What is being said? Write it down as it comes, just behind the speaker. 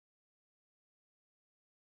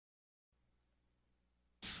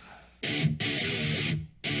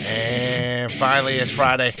Finally, it's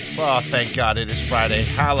Friday. Oh, thank God it is Friday.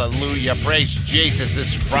 Hallelujah. Praise Jesus,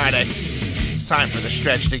 it's Friday. Time for the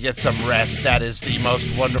stretch to get some rest. That is the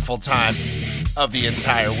most wonderful time of the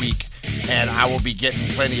entire week, and I will be getting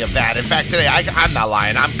plenty of that. In fact, today, I'm not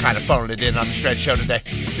lying. I'm kind of phoning it in on the stretch show today.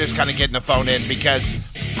 Just kind of getting the phone in because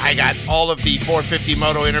I got all of the 450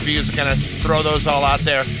 Moto interviews. I'm going to throw those all out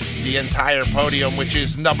there. The entire podium, which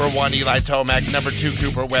is number 1, Eli Tomac, number 2,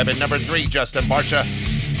 Cooper Webb, and number 3, Justin Barcia.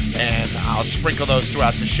 And I'll sprinkle those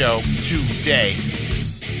throughout the show today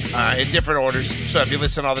in different orders. So if you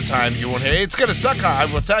listen all the time, you won't hear. It's going to suck, I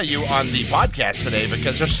will tell you, on the podcast today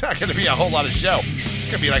because there's not going to be a whole lot of show.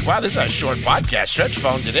 It's going to be like, wow, this is a short podcast. Stretch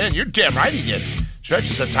phoned it in. You're damn right he did.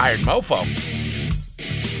 Stretch is a tired mofo.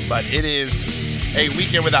 But it is a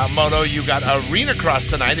weekend without moto. You got Arena Cross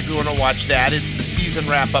tonight if you want to watch that. It's the season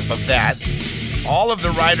wrap-up of that. All of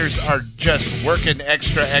the riders are just working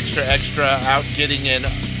extra out, getting in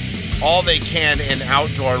all they can in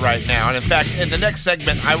outdoor right now. And in fact, in the next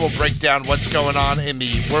segment, I will break down what's going on in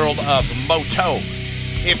the world of moto,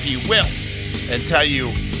 if you will, and tell you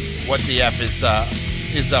what the F is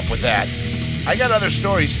up with that. I got other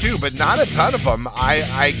stories too, but not a ton of them.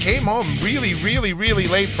 I came home really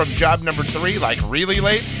late from job number 3, like really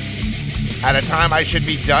late. At a time I should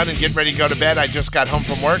be done and getting ready to go to bed. I just got home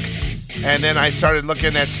from work. And then I started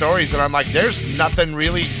looking at stories, and I'm like, there's nothing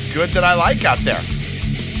really good that I like out there.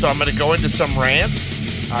 So I'm going to go into some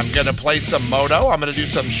rants. I'm going to play some moto. I'm going to do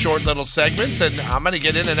some short little segments, and I'm going to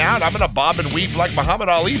get in and out. I'm going to bob and weave like Muhammad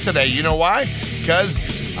Ali today. You know why? Because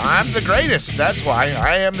I'm the greatest. That's why.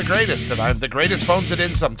 I am the greatest, and I'm the greatest phones it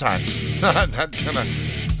in sometimes. not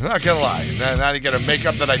gonna lie. Not gonna make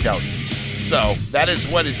up that I don't. So that is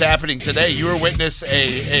what is happening today. You will witness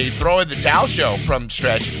a throw in the towel show from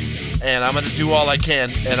Stretch. And I'm going to do all I can,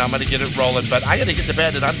 and I'm going to get it rolling. But I got to get to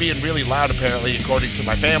bed, and I'm being really loud, apparently, according to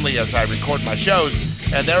my family, as I record my shows.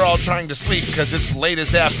 And they're all trying to sleep because it's late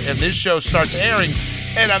as F, and this show starts airing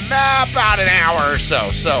in about an hour or so.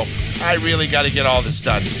 So I really got to get all this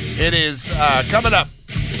done. It is coming up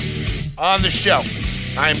on the show.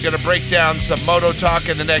 I'm going to break down some Moto Talk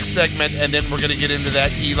in the next segment, and then we're going to get into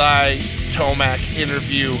that Eli Tomac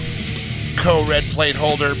interview. Co-red plate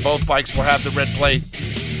holder. Both bikes will have the red plate.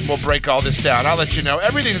 We'll break all this down. I'll let you know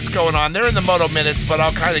everything that's going on. They're in the Moto Minutes, but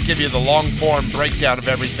I'll kind of give you the long-form breakdown of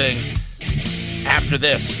everything after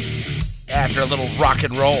this, after a little rock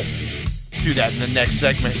and roll. Do that in the next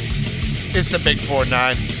segment. It's the Big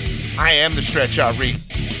 4-9. I am the Stretch Ari.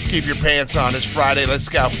 Keep your pants on. It's Friday. Let's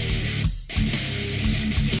go.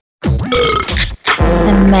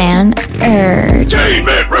 The Man Urge.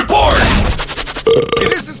 Entertainment Report!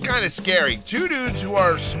 This is kind of scary. 2 dudes who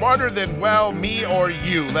are smarter than, well, me or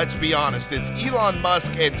you, let's be honest. It's Elon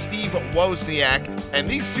Musk and Steve Wozniak. And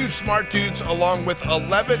these 2 smart dudes, along with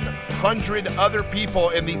 1,100 other people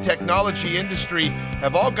in the technology industry,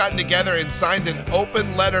 have all gotten together and signed an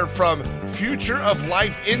open letter from Future of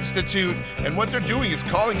Life Institute. And what they're doing is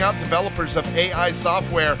calling out developers of AI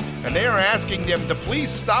software. And they are asking them to please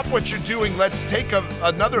stop what you're doing. Let's take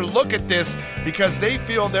another look at this, because they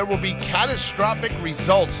feel there will be catastrophic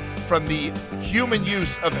results from the human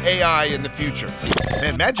use of AI in the future.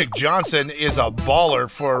 Man, Magic Johnson is a baller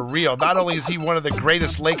for real. Not only is he one of the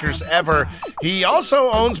greatest Lakers ever, he also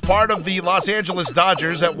owns part of the Los Angeles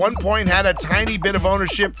Dodgers. At one point had a tiny bit of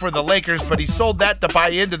ownership for the Lakers, but he sold that to buy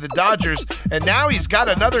into the Dodgers. And now he's got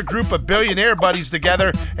another group of billionaire buddies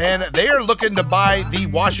together, and they are looking to buy the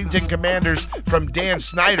Washington Commanders from Dan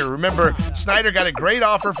Snyder. Remember, Snyder got a great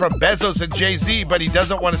offer from Bezos and Jay-Z, but he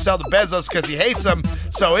doesn't want to sell to Bezos because he hates them.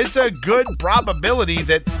 So it's a good probability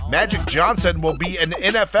that Magic Johnson will be an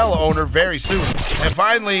NFL owner very soon. And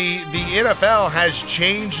finally, the NFL has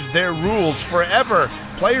changed their rules forever.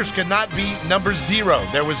 Players could not be number 0.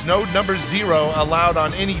 There was no number 0 allowed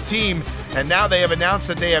on any team, and now they have announced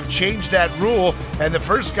that they have changed that rule, and the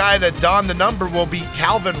first guy to don the number will be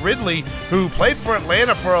Calvin Ridley, who played for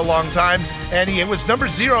Atlanta for a long time, and he was number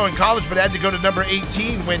 0 in college, but had to go to number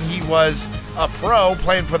 18 when he was a pro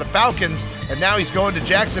playing for the Falcons, and now he's going to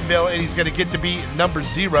Jacksonville, and he's going to get to be number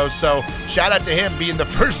 0, so shout out to him being the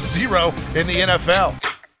first 0 in the NFL.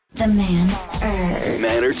 The Man Urge.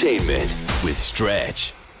 Mantertainment with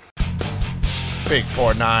Stretch. Big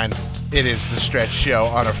 4-9. It is the Stretch Show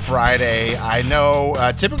on a Friday. I know,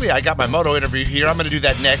 typically I got my moto interview here. I'm going to do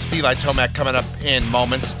that next. Eli Tomac coming up in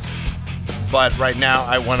moments. But right now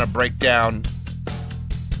I want to break down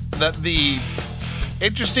the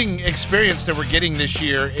interesting experience that we're getting this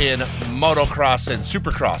year in motocross and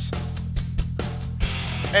supercross.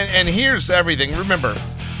 And here's everything. Remember,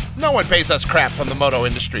 no one pays us crap from the moto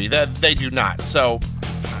industry. They do not. So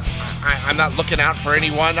I'm not looking out for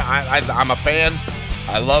anyone. I'm a fan.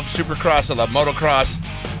 I love Supercross. I love motocross.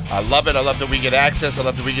 I love it. I love that we get access. I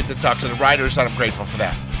love that we get to talk to the riders, and I'm grateful for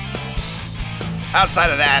that. Outside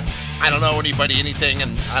of that, I don't know anybody anything,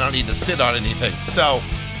 and I don't need to sit on anything. So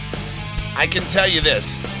I can tell you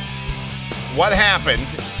this. What happened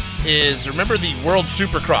is, remember the World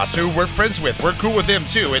Supercross, who we're friends with. We're cool with them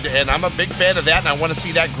too, and I'm a big fan of that, and I want to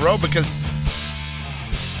see that grow, because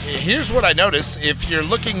here's what I notice. If you're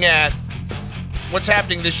looking at what's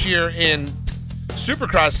happening this year in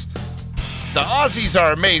Supercross, the Aussies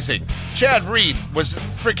are amazing. Chad Reed was a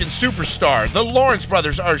freaking superstar. The Lawrence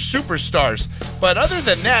brothers are superstars. But other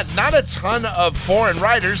than that, not a ton of foreign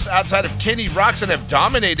riders outside of Kenny Roczen have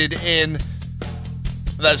dominated in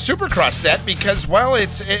the Supercross set, because, well,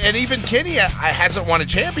 and even Kenny hasn't won a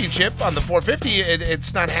championship on the 450.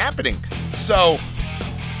 It's not happening. So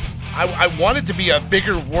I want it to be a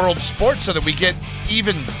bigger world sport so that we get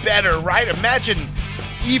even better, right? Imagine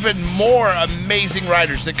even more amazing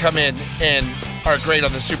riders that come in and are great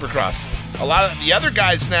on the Supercross. A lot of the other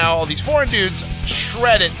guys now, all these foreign dudes,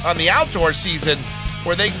 shred it on the outdoor season,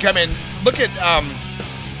 where they can come in. Look at,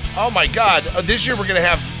 oh my God, this year we're going to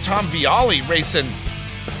have Tom Vialli racing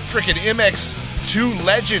freaking MX2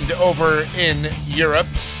 legend over in Europe.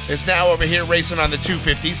 Is now over here racing on the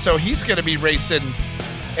 250, so he's going to be racing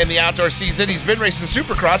in the outdoor season. He's been racing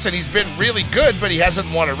Supercross, and he's been really good, but he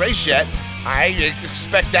hasn't won a race yet. I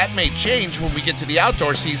expect that may change when we get to the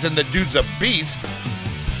outdoor season. The dude's a beast.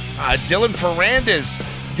 Dylan Ferrandis,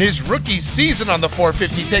 his rookie season on the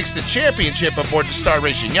 450, takes the championship aboard the Star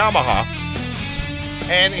Racing Yamaha.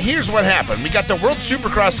 And here's what happened. We got the World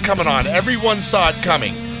Supercross coming on. Everyone saw it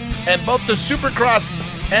coming. And both the Supercross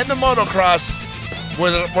and the Motocross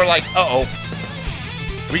were like, uh-oh.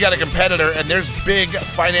 We got a competitor, and there's big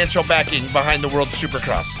financial backing behind the World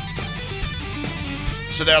Supercross.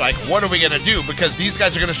 So they're like, what are we going to do? Because these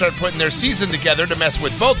guys are going to start putting their season together to mess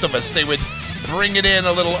with both of us. They would bring it in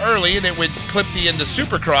a little early, and it would clip the end of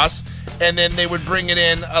Supercross, and then they would bring it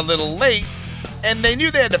in a little late. And they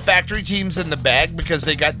knew they had the factory teams in the bag because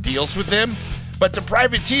they got deals with them. But the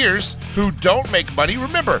privateers who don't make money,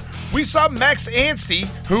 remember, we saw Max Anstey,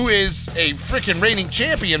 who is a freaking reigning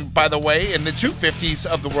champion, by the way, in the 250s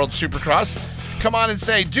of the World Supercross, come on and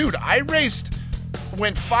say, dude, I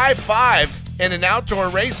went 5-5 in an outdoor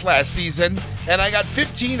race last season, and I got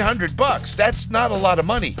 $1,500. That's not a lot of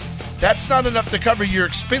money. That's not enough to cover your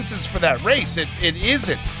expenses for that race. It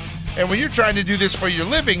isn't. And when you're trying to do this for your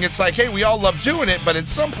living, it's like, hey, we all love doing it, but at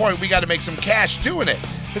some point we got to make some cash doing it.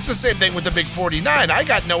 It's the same thing with the Big 49. I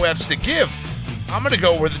got no F's to give. I'm going to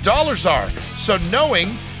go where the dollars are. So knowing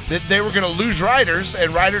that they were going to lose riders,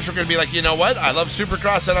 and riders were going to be like, you know what, I love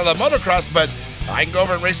Supercross and I love motocross, but I can go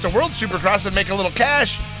over and race the World Supercross and make a little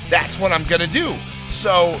cash. That's what I'm going to do.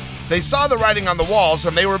 So they saw the writing on the walls,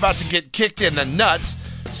 and they were about to get kicked in the nuts.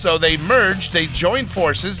 So they merged, they joined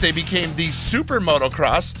forces, they became the Super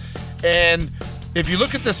Motocross. And if you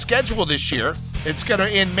look at the schedule this year, it's going to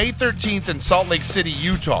end May 13th in Salt Lake City,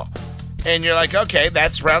 Utah. And you're like, okay,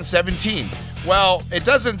 that's round 17. Well, it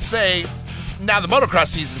doesn't say now the motocross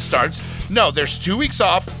season starts. No, there's 2 weeks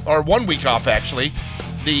off, or 1 week off, actually.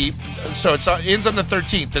 So it ends on the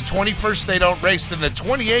 13th. The 21st, they don't race. Then the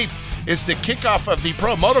 28th is the kickoff of the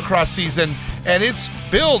pro motocross season, and it's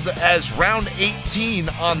billed as round 18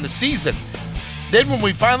 on the season. Then when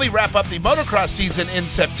we finally wrap up the motocross season in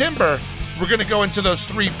September, we're going to go into those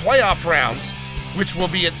 3 playoff rounds, which will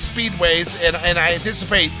be at speedways, and I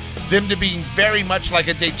anticipate them to be very much like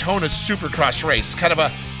a Daytona Supercross race, kind of a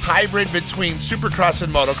hybrid between Supercross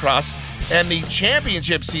and motocross. And the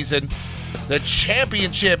championship season, the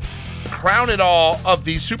championship crown it all of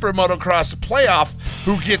the Super Motocross playoff,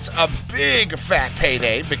 who gets a big fat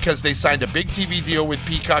payday because they signed a big TV deal with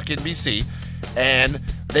Peacock NBC, and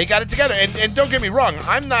they got it together. And don't get me wrong,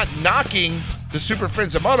 I'm not knocking the Super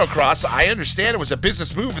Friends of Motocross. I understand it was a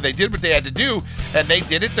business move, and they did what they had to do, and they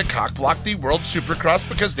did it to cockblock the World Supercross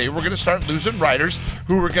because they were going to start losing riders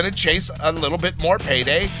who were going to chase a little bit more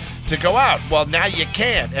payday to go out. Well, now you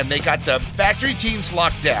can't, and they got the factory teams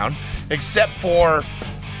locked down, except for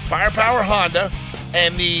Firepower Honda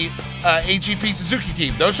and the AGP Suzuki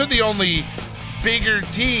team. Those are the only bigger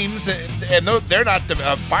teams, and they're not the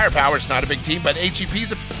Firepower's not a big team, but AGP's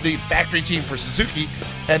the factory team for Suzuki,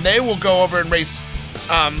 and they will go over and race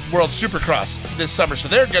World Supercross this summer, so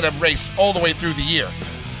they're going to race all the way through the year.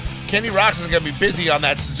 Kenny Roczen is going to be busy on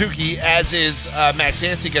that Suzuki, as is Max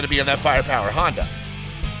Anstey going to be on that Firepower Honda.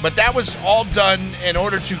 But that was all done in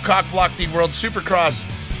order to cockblock the World Supercross,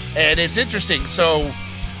 and it's interesting. So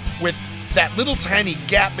with that little tiny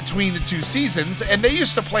gap between the two seasons, and they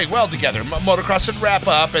used to play well together. Motocross would wrap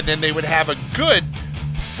up, and then they would have a good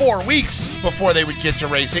 4 weeks before they would get to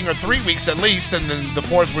racing, or 3 weeks at least, and then the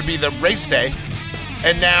fourth would be the race day.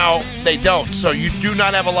 And now they don't. So you do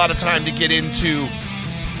not have a lot of time to get into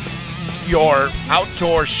your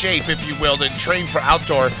outdoor shape, if you will, to train for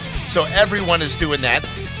outdoor. So everyone is doing that.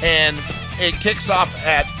 And it kicks off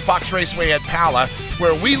at Fox Raceway at Pala,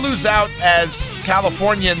 where we lose out as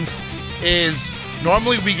Californians is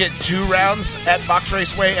normally we get 2 rounds at Fox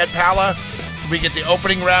Raceway at Pala. We get the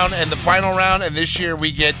opening round and the final round, and this year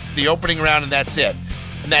we get the opening round and that's it.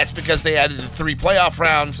 And that's because they added the 3 playoff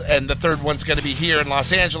rounds, and the third one's going to be here in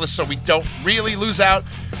Los Angeles, so we don't really lose out.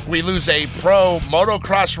 We lose a pro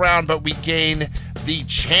motocross round, but we gain the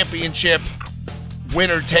championship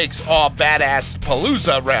winner takes all badass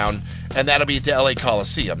Palooza round, and that'll be at the LA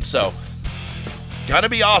Coliseum. So, gotta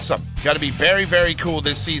be awesome. Gotta be very, very cool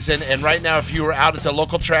this season. And right now, if you are out at the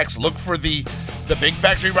local tracks, look for the big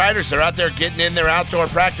factory riders. They're out there getting in their outdoor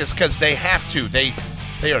practice because they have to. They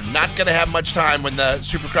are not going to have much time when the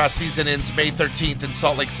Supercross season ends May 13th in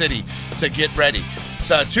Salt Lake City to get ready.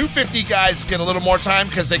 The 250 guys get a little more time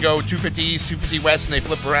because they go 250 East, 250 West, and they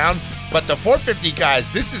flip around. But the 450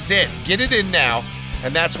 guys, this is it. Get it in now,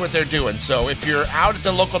 and that's what they're doing. So if you're out at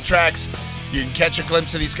the local tracks, you can catch a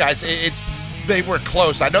glimpse of these guys. They were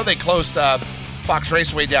close. I know they closed Fox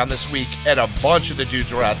Raceway down this week, and a bunch of the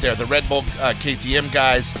dudes were out there. The Red Bull KTM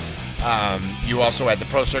guys. You also had the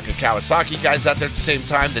Pro Circuit Kawasaki guys out there at the same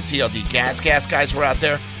time. The TLD Gas guys were out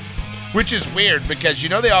there, which is weird because,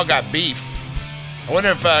 they all got beef. I wonder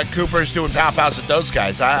if Cooper's doing pow-pows with those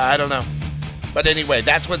guys. I don't know. But anyway,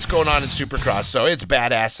 that's what's going on in Supercross, so it's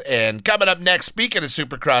badass. And coming up next, speaking of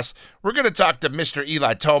Supercross, we're going to talk to Mr.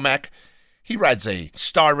 Eli Tomac. He rides a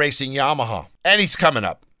Star Racing Yamaha, and he's coming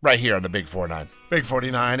up right here on the Big 49. Big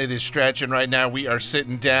 49, it is Stretch, and right now we are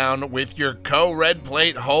sitting down with your co-red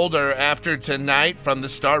plate holder after tonight from the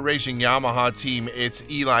Star Racing Yamaha team. It's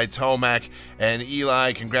Eli Tomac. And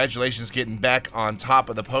Eli, congratulations getting back on top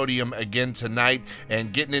of the podium again tonight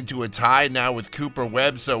and getting into a tie now with Cooper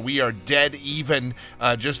Webb. So we are dead even,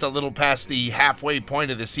 just a little past the halfway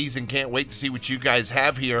point of the season. Can't wait to see what you guys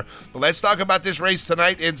have here. But let's talk about this race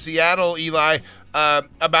tonight in Seattle, Eli.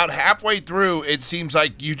 About halfway through, it seems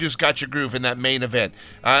like you just got your groove in that main event.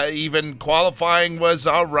 Even qualifying was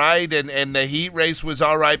all right, and the heat race was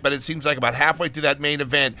all right, but it seems like about halfway through that main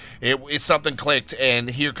event, something clicked, and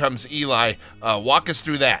here comes Eli. Walk us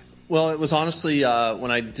through that. Well, it was honestly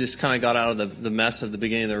when I just kind of got out of the mess of the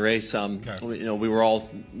beginning of the race. We were all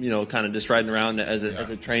kind of just riding around as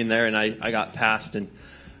a train there, and I got passed, and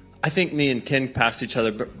I think me and Ken passed each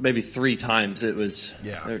other maybe 3 times. It was,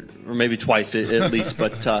 or maybe twice at least.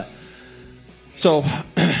 But so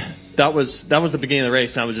that was the beginning of the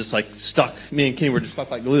race, and I was just like stuck. Me and Ken were just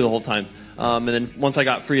stuck like glue the whole time. And then once I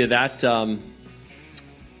got free of that,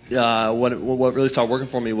 what really started working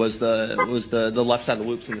for me was the left side of the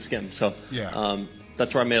loops in the skim. So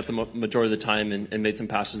that's where I made up the majority of the time and made some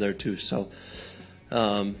passes there too. So.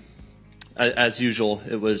 As usual,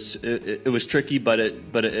 it was tricky, but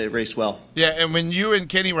it raced well. Yeah, and when you and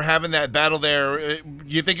Kenny were having that battle there,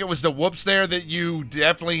 you think it was the whoops there that you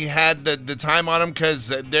definitely had the time on him? Because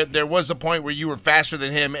there was a point where you were faster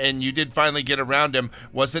than him, and you did finally get around him.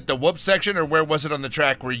 Was it the whoop section, or where was it on the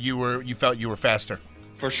track where you felt you were faster?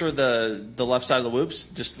 For sure, the left side of the whoops,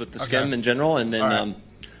 just with the skim in general, and then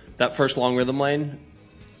that first long rhythm lane.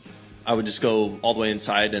 I would just go all the way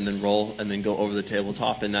inside and then roll and then go over the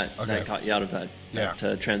tabletop, and that got you out of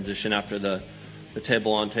that transition after the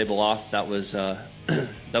table on, table off. That was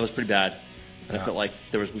pretty bad. And I felt like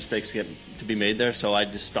there was mistakes to be made there, so I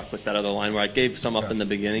just stuck with that other line where I gave some up in the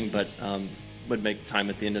beginning, but would make time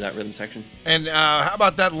at the end of that rhythm section. And how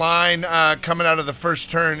about that line coming out of the first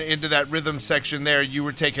turn into that rhythm section there? You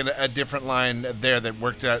were taking a different line there that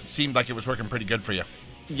worked. Seemed like it was working pretty good for you.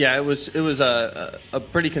 Yeah, it was a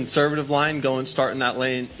pretty conservative line starting that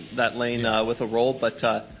lane with a roll, but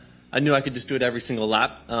I knew I could just do it every single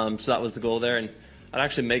lap, so that was the goal there, and I'd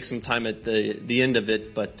actually make some time at the end of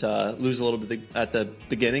it, but lose a little bit at the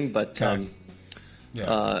beginning, but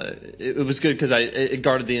it was good because it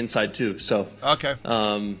guarded the inside too. So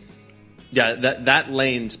that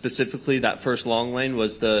lane specifically, that first long lane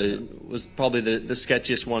was probably the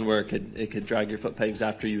sketchiest one where it could drag your foot pegs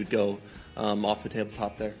after you would go off the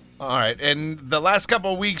tabletop there. All right, and the last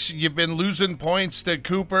couple of weeks, you've been losing points to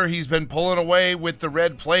Cooper. He's been pulling away with the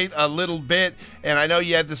red plate a little bit, and I know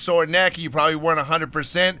you had the sore neck. You probably weren't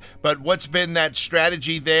 100%, but what's been that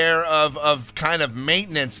strategy there of kind of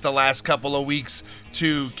maintenance the last couple of weeks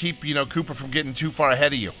to keep, Cooper from getting too far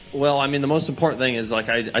ahead of you? Well, I mean, the most important thing is,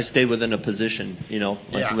 I stayed within a position,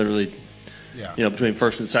 literally, between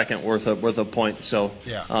first and second worth a point. So,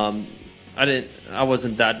 I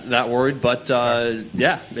wasn't that worried, but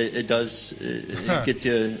it does. It gets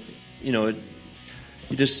you. You're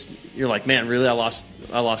like, man, really? I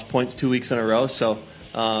lost points 2 weeks in a row. So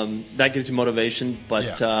that gives you motivation.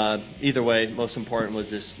 But either way, most important was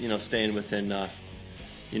just staying within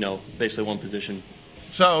basically one position.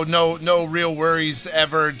 So no real worries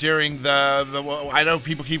ever during I know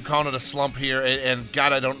people keep calling it a slump here, and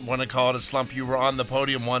God, I don't want to call it a slump. You were on the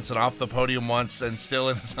podium once and off the podium once and still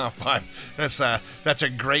in the top 5. That's a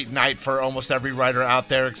great night for almost every rider out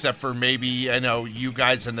there, except for maybe, you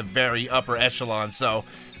guys in the very upper echelon. So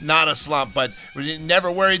not a slump, but were you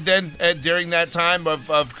never worried then during that time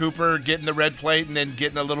of Cooper getting the red plate and then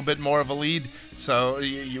getting a little bit more of a lead? So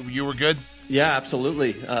you were good? Yeah,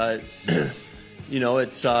 absolutely.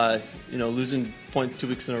 It's losing points 2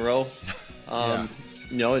 weeks in a row.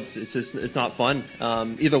 It's not fun.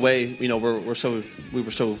 Either way, we were so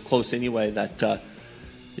close anyway that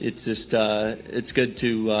it's just it's good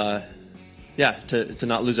to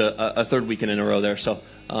not lose a third weekend in a row there. So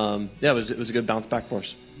it was a good bounce back for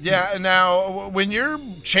us. Yeah. Now, when you're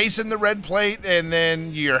chasing the red plate and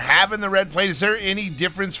then you're having the red plate, is there any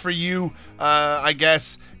difference for you, I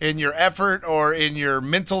guess, in your effort or in your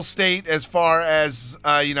mental state as far as,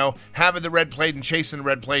 having the red plate and chasing the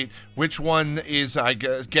red plate? Which one is, I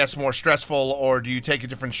guess, more stressful, or do you take a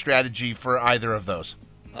different strategy for either of those?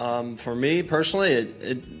 For me, personally,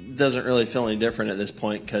 it doesn't really feel any different at this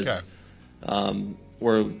point because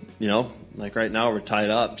we're, like right now we're tied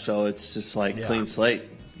up. So it's just like clean slate.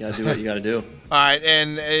 You got to do what you got to do. All right,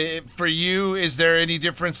 and for you, is there any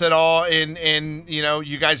difference at all in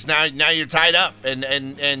you guys now you're tied up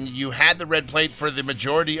and you had the red plate for the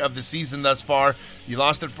majority of the season thus far. You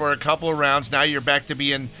lost it for a couple of rounds. Now you're back to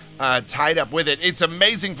being tied up with it. It's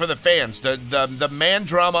amazing for the fans. The man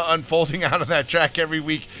drama unfolding out of that track every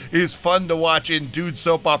week is fun to watch in dude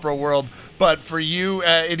soap opera world. But for you,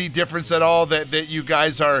 any difference at all that you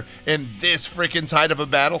guys are in this freaking tight of a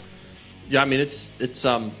battle? Yeah, I mean it's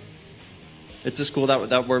a school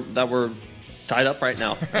that we're tied up right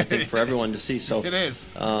now. I think for everyone to see. So it is.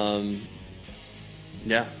 I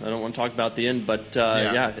don't want to talk about the end, but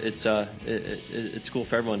it's cool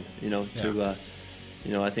for everyone.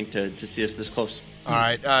 I think to see us this close. All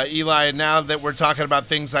right, Eli, now that we're talking about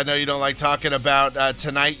things I know you don't like talking about,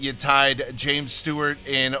 tonight you tied James Stewart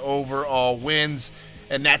in overall wins,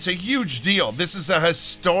 and that's a huge deal. This is a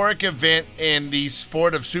historic event in the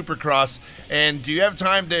sport of Supercross, and do you have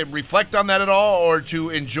time to reflect on that at all, or to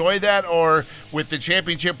enjoy that, or with the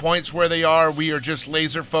championship points where they are, we are just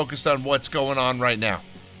laser focused on what's going on right now?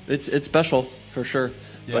 It's special, for sure,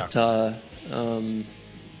 but this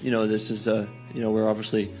is we're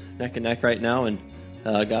obviously neck and neck right now, and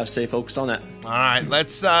gotta stay focused on that. All right,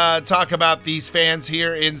 let's talk about these fans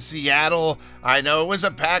here in Seattle. I know it was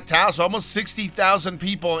a packed house, almost 60,000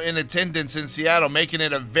 people in attendance in Seattle, making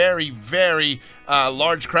it a very, very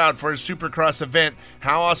large crowd for a Supercross event.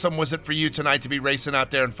 How awesome was it for you tonight to be racing out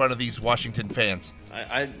there in front of these Washington fans?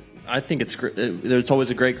 I think it's great. There's always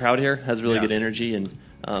a great crowd here. Has really good energy, and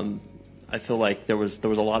I feel like there was a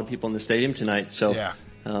lot of people in the stadium tonight. So it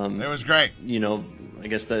was great. I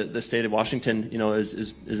guess the state of Washington,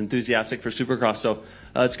 is enthusiastic for Supercross. So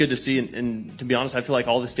it's good to see. And to be honest, I feel like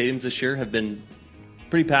all the stadiums this year have been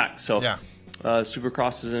pretty packed. So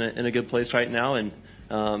Supercross is in a good place right now. And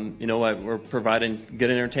we're providing good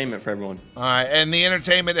entertainment for everyone. All right, and the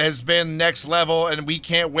entertainment has been next level, and we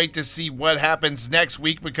can't wait to see what happens next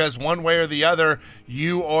week, because one way or the other,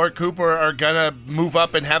 you or Cooper are going to move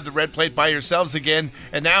up and have the red plate by yourselves again,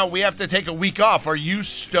 and now we have to take a week off. Are you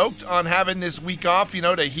stoked on having this week off,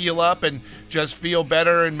 to heal up and just feel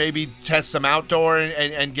better and maybe test some outdoor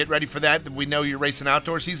and get ready for that? We know you're racing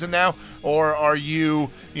outdoor season now, or are you,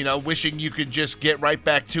 wishing you could just get right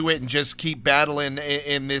back to it and just keep battling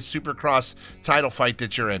in this Supercross title fight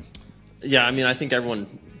that you're in? Yeah, I mean, I think everyone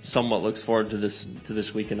somewhat looks forward to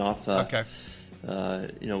this weekend off. Okay.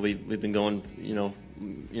 We've been going,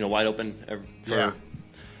 wide open for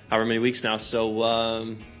however many weeks now.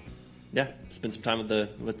 So, spend some time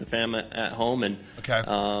with the fam at home, and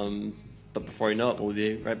But before you know it, we'll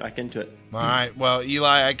be right back into it. All right. Well,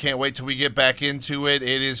 Eli, I can't wait till we get back into it.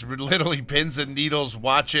 It is literally pins and needles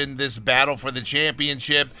watching this battle for the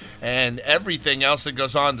championship and everything else that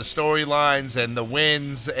goes on, the storylines and the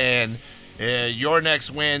wins. And your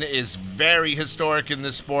next win is very historic in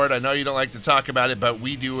this sport. I know you don't like to talk about it, but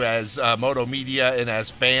we do as Moto Media and as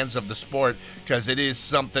fans of the sport, because it is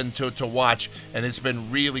something to watch. And it's been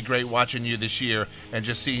really great watching you this year and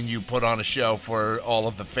just seeing you put on a show for all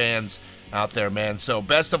of the fans out there, man. So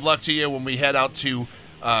best of luck to you when we head out to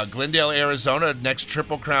Glendale, Arizona, next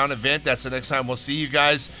Triple Crown event. That's the next time we'll see you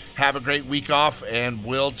guys. Have a great week off, and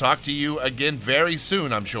we'll talk to you again very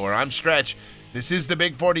soon, I'm sure. I'm Stretch. This is the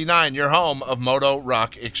Big 49, your home of Moto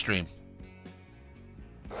Rock Extreme.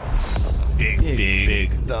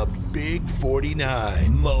 Big. The Big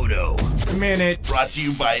 49 Moto Minute. Brought to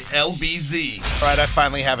you by LBZ. All right, I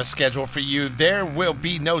finally have a schedule for you. There will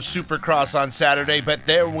be no Supercross on Saturday, but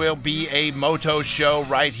there will be a moto show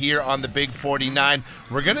right here on the Big 49.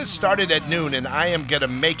 We're going to start it at noon, and I am going to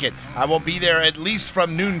make it. I will be there at least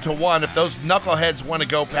from noon to 1. If those knuckleheads want to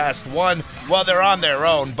go past 1, well, they're on their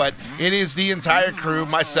own, but it is the entire crew,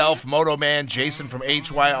 myself, Moto Man, Jason from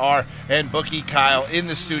HYR, and Bookie Kyle in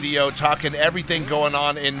the studio talking everything going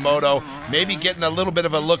on in moto, maybe getting a little bit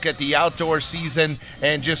of a look at the outdoor season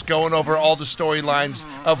and just going over all the storylines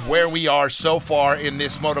of where we are so far in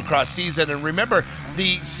this motocross season. And remember,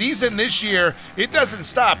 the season this year, it doesn't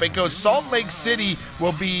stop. It goes Salt Lake City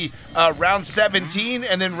will be round 17,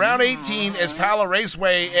 and then round 18 is Pala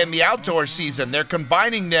Raceway and the outdoor season. They're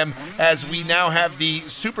combining them as we now have the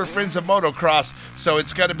Super Friends of Motocross, so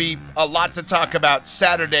it's going to be a lot to talk about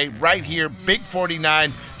Saturday right here, Big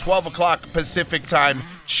 49, 12 o'clock Pacific time.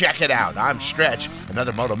 Check it out. I'm Stretch.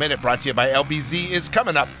 Another Moto Minute brought to you by LBZ is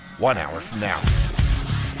coming up 1 hour from now.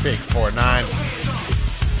 Big 49.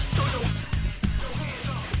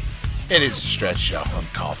 It is a Stretch show. I'm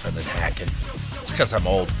coughing and hacking. It's because I'm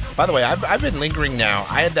old. By the way, I've been lingering now.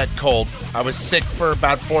 I had that cold. I was sick for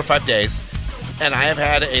about 4 or 5 days, and I have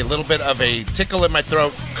had a little bit of a tickle in my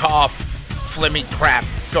throat, cough, phlegmy crap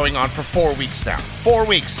going on for 4 weeks now. 4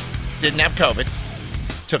 weeks. Didn't have COVID.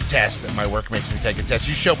 Took tests, and my work makes me take a test.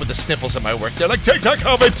 You show up with the sniffles at my work. They're like, take that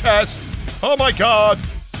COVID test. Oh, my God.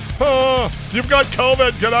 Oh, you've got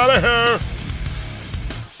COVID. Get out of here.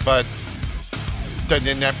 But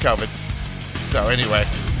didn't have COVID. So anyway,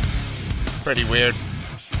 pretty weird.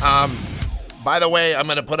 By the way, I'm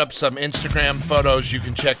going to put up some Instagram photos you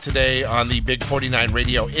can check today on the Big 49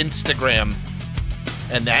 Radio Instagram.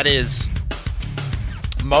 And that is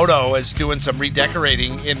Moto is doing some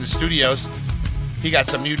redecorating in the studios. He got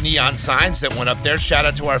some new neon signs that went up there. Shout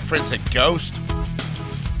out to our friends at Ghost.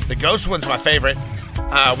 The Ghost one's my favorite.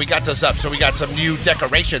 We got those up, so we got some new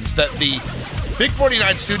decorations. The Big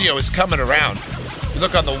 49 studio is coming around. You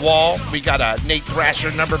look on the wall, we got a Nate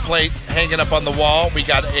Thrasher number plate hanging up on the wall. We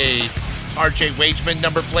got a RJ Wageman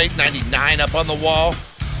number plate, 99, up on the wall.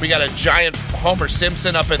 We got a giant Homer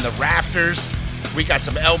Simpson up in the rafters. We got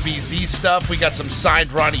some LBZ stuff. We got some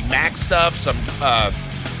signed Ronnie Mac stuff, some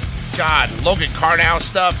Logan Carnow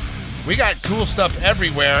stuff. We got cool stuff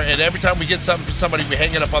everywhere, and every time we get something for somebody, we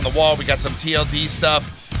hang it up on the wall. We got some TLD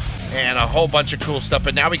stuff and a whole bunch of cool stuff,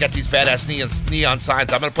 but now we got these badass neon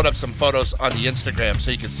signs. I'm going to put up some photos on the Instagram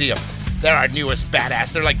so you can see them. They're our newest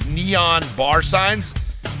badass. They're like neon bar signs,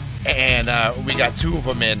 and we got 2 of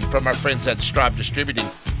them in from our friends at Straub Distributing,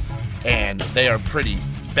 and they are pretty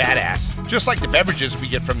badass. Just like the beverages we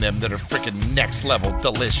get from them that are freaking next level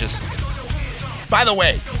delicious. By the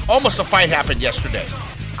way, almost a fight happened yesterday.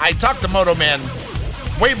 I talked to Moto Man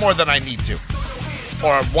way more than I need to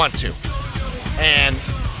or want to. And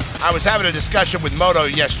I was having a discussion with Moto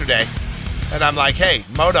yesterday, and I'm like, hey,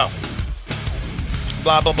 Moto,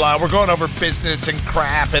 blah, blah, blah. We're going over business and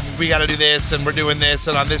crap, and we got to do this, and we're doing this,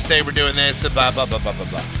 and on this day we're doing this, and blah, blah, blah, blah, blah,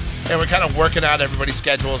 blah. And we're kind of working out everybody's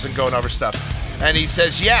schedules and going over stuff. And he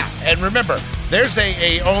says, yeah, and remember, there's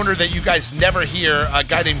a owner that you guys never hear, a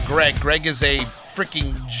guy named Greg. Greg is a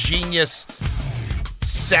freaking genius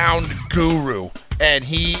sound guru, and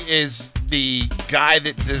he is the guy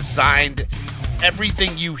that designed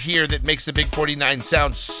everything you hear that makes the Big 49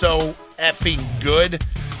 sound so effing good.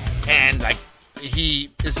 And like, he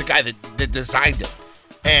is the guy that designed it,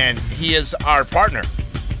 and he is our partner.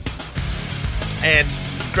 And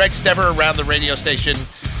Greg's never around the radio station.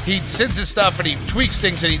 He sends his stuff and he tweaks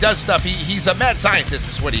things and he does stuff. He's a mad scientist,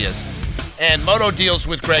 is what he is. And Moto deals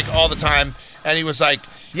with Greg all the time. And he was like,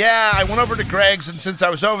 yeah, I went over to Greg's, and since I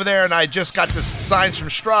was over there and I just got the signs from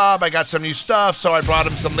Straub, I got some new stuff, so I brought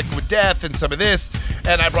him some Liquid Death and some of this,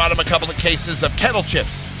 and I brought him a couple of cases of kettle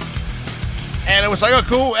chips. And it was like, oh,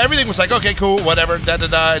 cool. Everything was like, okay, cool, whatever,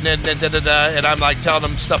 da-da-da, and then da-da-da. And I'm like telling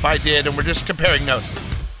them stuff I did, and we're just comparing notes.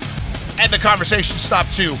 And the conversation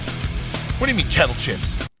stopped to, what do you mean kettle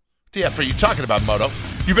chips? What the F are you talking about, Moto?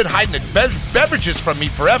 You've been hiding the beverages from me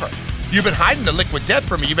forever. You've been hiding the liquid death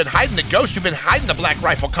from me. You've been hiding the ghost. You've been hiding the Black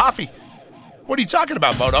Rifle coffee. What are you talking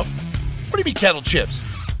about, Moto? What do you mean kettle chips?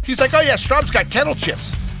 He's like, oh yeah, Strom's got kettle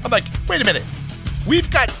chips. I'm like, wait a minute.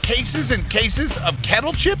 We've got cases and cases of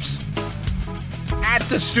kettle chips at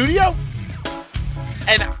the studio?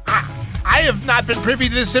 And I have not been privy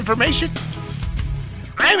to this information.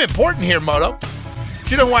 I am important here, Moto.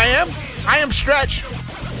 Do you know who I am? I am Stretch.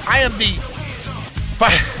 I am the...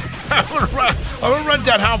 I'm going to run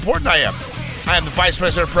down how important I am. I am the Vice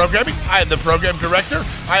President of Programming. I am the Program Director.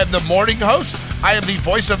 I am the Morning Host. I am the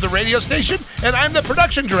voice of the radio station. And I am the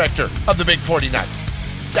Production Director of the Big 49.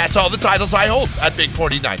 That's all the titles I hold at Big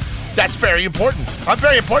 49. That's very important. I'm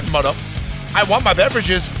very important, Moto. I want my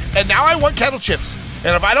beverages, and now I want kettle chips.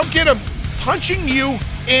 And if I don't get them, punching you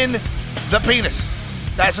in the penis.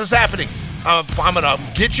 That's what's happening. I'm going to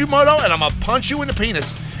get you, Moto, and I'm going to punch you in the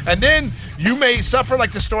penis. And then you may suffer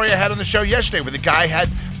like the story I had on the show yesterday where the guy had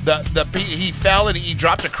he fell and he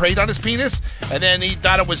dropped a crate on his penis, and then he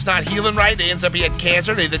thought it was not healing right. It ends up he had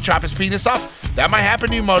cancer, and they had to chop his penis off. That might happen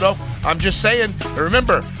to you, Moto. I'm just saying. And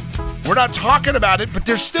remember, we're not talking about it, but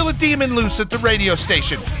there's still a demon loose at the radio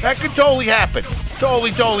station. That could totally happen.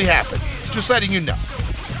 Totally happen. Just letting you know.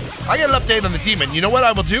 I got an update on the demon. You know what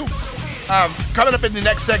I will do? Coming up in the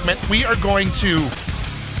next segment, we are going to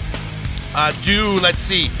let's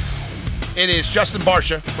see. It is Justin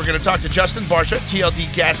Barcia. We're going to talk to Justin Barcia,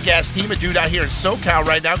 TLD Gas team, a dude out here in SoCal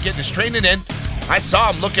right now getting his training in. I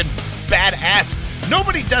saw him looking badass.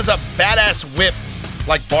 Nobody does a badass whip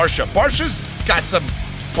like Barcia. Barcia's got some...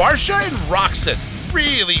 Barcia and Roxon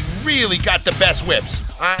really got the best whips.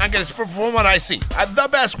 I'm going to, from what I see, the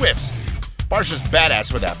best whips. Barcia's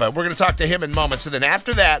badass with that, but we're going to talk to him in moments. And then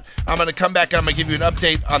after that, I'm going to come back and I'm going to give you an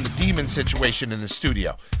update on the demon situation in the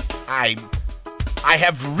studio. I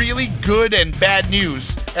have really good and bad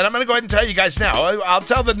news, and I'm going to go ahead and tell you guys now. I'll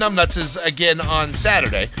tell the numbnuts again on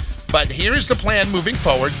Saturday, but here's the plan moving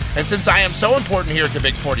forward. And since I am so important here at the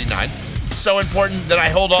Big 49, so important that I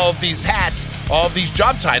hold all of these hats, all of these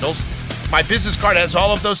job titles, my business card has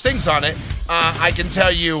all of those things on it, I'm going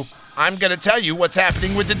to tell you what's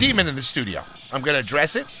happening with the demon in the studio. I'm going to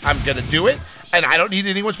address it, I'm going to do it, and I don't need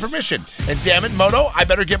anyone's permission. And damn it, Moto, I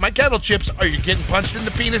better get my kettle chips or you're getting punched in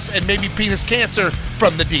the penis and maybe penis cancer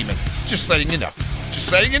from the demon. Just letting you know.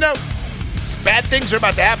 Bad things are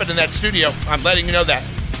about to happen in that studio. I'm letting you know that.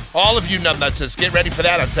 All of you numbnutses, get ready for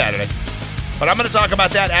that on Saturday. But I'm going to talk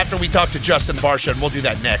about that after we talk to Justin Barcia, and we'll do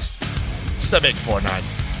that next. It's the Big 49.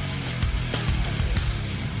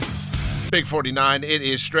 Big 49, it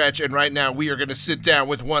is Stretch, and right now we are going to sit down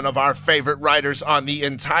with one of our favorite writers on the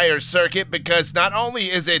entire circuit, because not only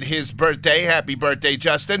is it his birthday, happy birthday,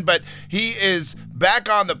 Justin, but he is back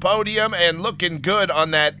on the podium and looking good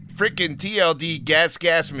on that freaking TLD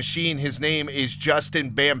gas machine. His name is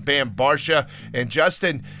Justin Bam Bam Barcia, and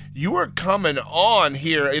Justin, you are coming on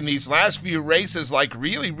here in these last few races like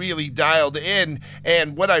really dialed in,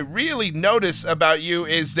 and what I really notice about you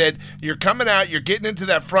is that you're coming out, you're getting into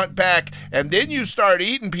that front pack, and then you start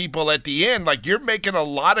eating people at the end. Like, you're making a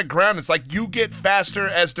lot of ground. It's like you get faster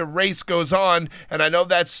as the race goes on, and I know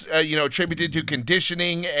that's attributed to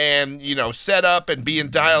conditioning and setup and being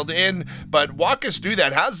dialed in, but walk us through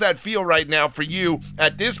that. How's that feel right now for you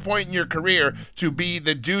at this point in your career to be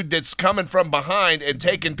the dude that's coming from behind and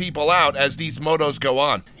taking people out as these motos go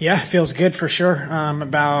on? Yeah, it feels good for sure.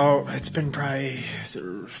 It's been probably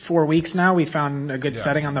 4 weeks now. We found a good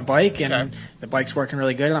setting on the bike, and the bike's working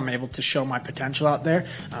really good. I'm able to show my potential out there.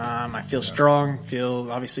 I feel strong,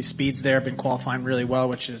 obviously speed's there. Been qualifying really well,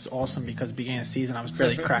 which is awesome, because beginning of the season I was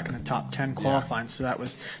barely cracking the top 10 qualifying, so that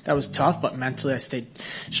was tough, but mentally I stayed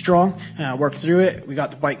strong, worked through it. We got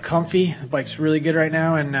the bike comfy. The bike's really good right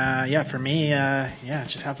now, and for me,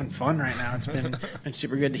 just having fun right now. It's been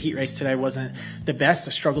super good. The heat race today wasn't the best.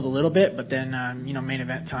 I struggled a little bit, but then main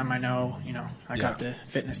event time, I got the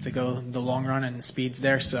fitness to go the long run, and the speed's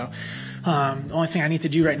there. So the only thing I need to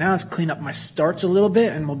do right now is clean up my starts a little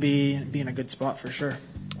bit, and we'll be in a good spot for sure.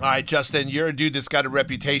 All right, Justin, you're a dude that's got a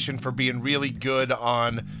reputation for being really good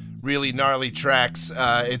on really gnarly tracks.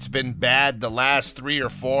 It's been bad. The last 3 or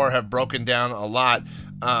 4 have broken down a lot.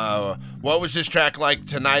 What was this track like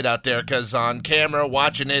tonight out there? Because on camera,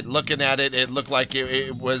 watching it, looking at it, it looked like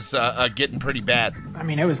it was getting pretty bad. I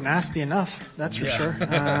mean, it was nasty enough, that's for sure.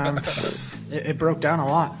 It broke down a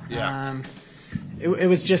lot. Yeah. It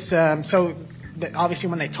was just so obviously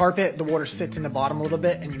when they tarp it, the water sits in the bottom a little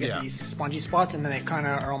bit, and you get these spongy spots, and then they kind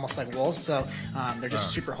of are almost like walls. So they're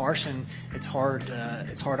just super harsh, and it's hard.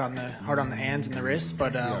 It's hard on the hands and the wrists.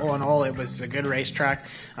 But all in all, it was a good racetrack.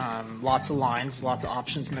 Lots of lines, lots of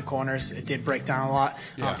options in the corners. It did break down a lot.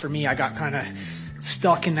 For me, I got kind of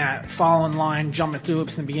stuck in that following line, jumping through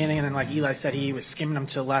loops in the beginning, and then like Eli said, he was skimming them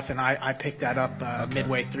to the left, and I picked that up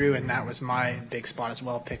midway through, and that was my big spot as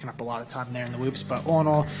well, picking up a lot of time there in the loops. But all in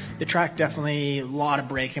all, the track definitely a lot of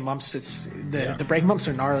braking bumps. It's the braking bumps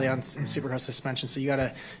are gnarly in Supercross suspension, so you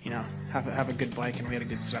gotta have a good bike, and we had a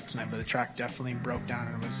good setup tonight. But the track definitely broke down,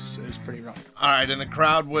 and it was pretty rough. All right, and the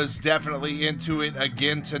crowd was definitely into it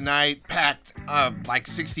again tonight, packed like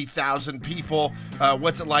 60,000 people.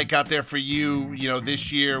 What's it like out there for you?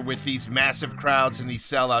 This year with these massive crowds and these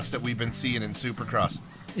sellouts that we've been seeing in Supercross.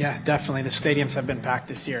 Yeah, definitely. The stadiums have been packed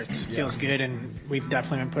this year. It feels good, and we've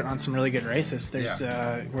definitely been putting on some really good races.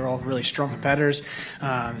 We're all really strong competitors.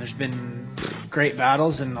 There's been great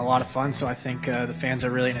battles and a lot of fun, so I think the fans are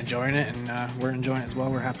really enjoying it, and we're enjoying it as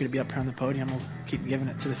well. We're happy to be up here on the podium. We'll keep giving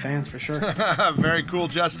it to the fans for sure. Very cool,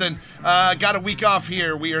 Justin. Got a week off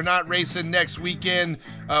here. We are not racing next weekend.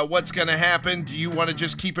 What's going to happen? Do you want to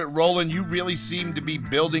just keep it rolling? You really seem to be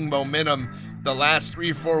building momentum the last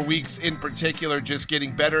 3 or 4 weeks in particular, just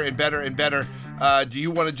getting better and better and better. Do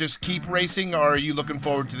you want to just keep racing, or are you looking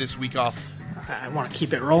forward to this week off? I want to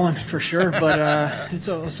keep it rolling for sure, but it's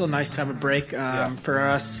also nice to have a break. For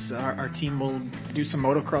us, our team will do some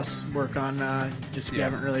motocross work on we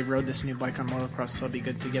haven't really rode this new bike on motocross, so it'll be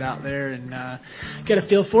good to get out there and get a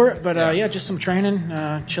feel for it. But just some training,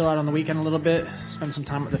 chill out on the weekend a little bit, spend some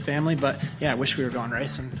time with the family. But I wish we were going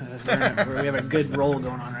racing. We have a good roll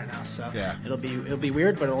going on right now, so it'll be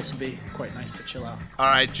weird, but it'll also be quite nice to chill out. All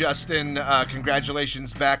right, Justin,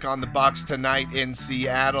 congratulations back on the box tonight in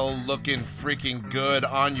Seattle, looking freaking good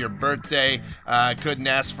on your birthday. Couldn't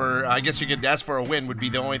ask for, I guess you could ask for a win would be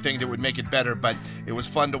the only thing that would make it better, but it was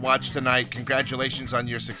fun to watch tonight. Congratulations on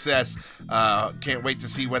your success. Can't wait to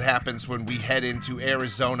see what happens when we head into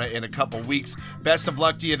Arizona in a couple weeks. Best of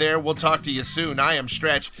luck to you there. We'll talk to you soon. I am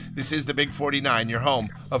Stretch. This is the Big 49, your home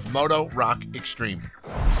of Moto Rock Extreme.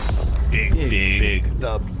 Big.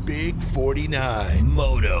 The Big 49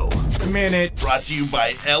 Moto Minute. Brought to you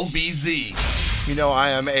by LBZ. I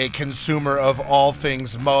am a consumer of all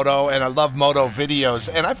things moto, and I love moto videos.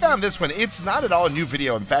 And I found this one. It's not at all a new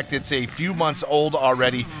video. In fact, it's a few months old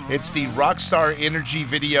already. It's the Rockstar Energy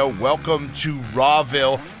video, Welcome to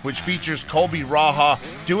Rawville, which features Colby Raha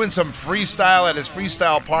doing some freestyle at his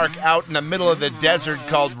freestyle park out in the middle of the desert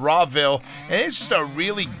called Rawville. And it's just a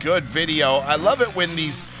really good video. I love it when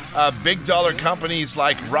these big dollar companies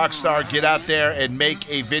like Rockstar get out there and make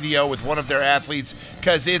a video with one of their athletes,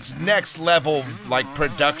 because it's next level like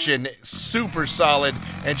production, super solid,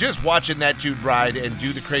 and just watching that dude ride and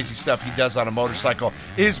do the crazy stuff he does on a motorcycle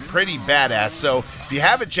is pretty badass. So if you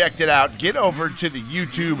haven't checked it out, get over to the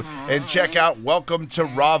YouTube and check out Welcome to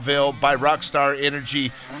Rawville by Rockstar Energy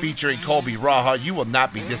featuring Colby Raha. You will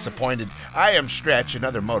not be disappointed. I am Stretch.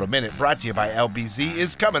 Another Moto Minute brought to you by LBZ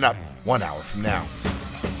is coming up 1 hour from now.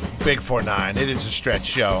 Big 49, it is a Stretch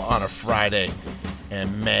show on a Friday,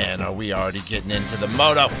 and man, are we already getting into the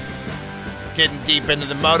moto. Getting deep into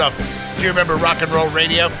the moto. Do you remember Rock and Roll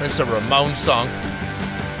Radio? It's a Ramones song.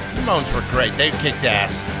 The Ramones were great. They kicked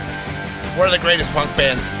ass. One of the greatest punk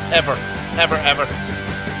bands ever.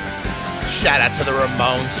 Shout out to the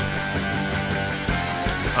Ramones.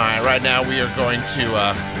 All right, right now we are going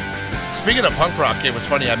to... Speaking of punk rock, it was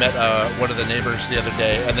funny. I met one of the neighbors the other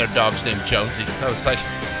day, and their dog's named Jonesy. I was like,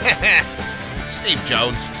 Steve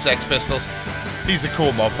Jones, Sex Pistols. He's a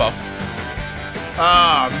cool mofo.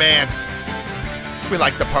 Oh, man. We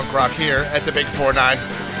like the punk rock here at the Big 49.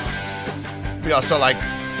 We also like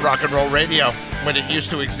rock and roll radio when it used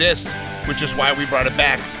to exist, which is why we brought it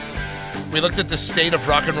back. We looked at the state of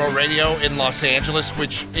rock and roll radio in Los Angeles,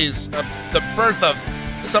 which is the birth of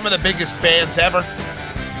some of the biggest bands ever.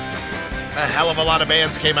 A hell of a lot of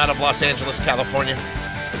bands came out of Los Angeles, California.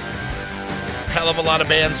 Hell of a lot of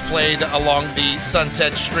bands played along the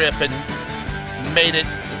Sunset Strip and made it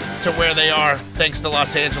to where they are thanks to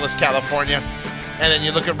Los Angeles, California. And then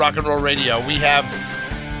you look at rock and roll radio. We have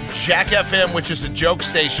Jack FM, which is a joke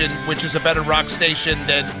station, which is a better rock station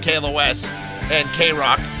than KLOS and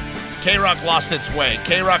K-Rock. K-Rock lost its way.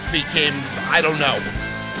 K-Rock became, I don't know.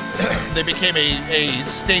 They became a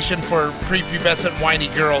station for prepubescent whiny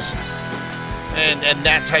girls and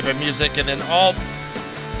that type of music. And then all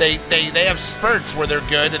they have spurts where they're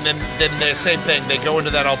good, and then the same thing. They go into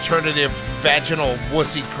that alternative vaginal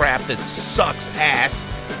wussy crap that sucks ass,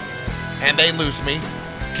 and they lose me.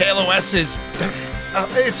 KLOS is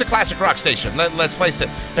it's a classic rock station. Let's face it.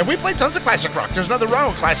 And we play tons of classic rock. There's nothing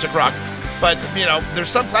wrong with classic rock. But, you know, there's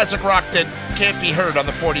some classic rock that can't be heard on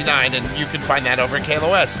the 49, and you can find that over at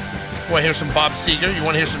KLOS. You want to hear some Bob Seger? You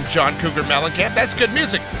want to hear some John Cougar Mellencamp? That's good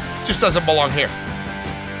music. Just doesn't belong here.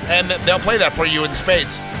 And they'll play that for you in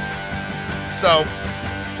spades. So,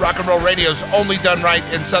 rock and roll radio's only done right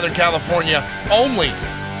in Southern California. Only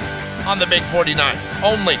on the Big 49.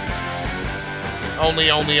 Only. Only.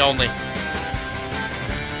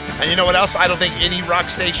 And you know what else? I don't think any rock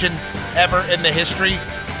station ever in the history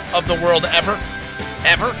of the world ever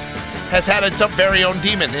has had its very own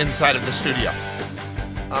demon inside of the studio.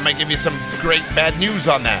 I'm going to give you some great bad news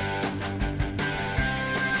on that.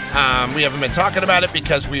 We haven't been talking about it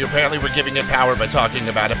because we apparently were giving it power by talking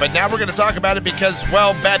about it. But now we're going to talk about it because,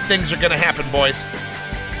 well, bad things are going to happen, boys.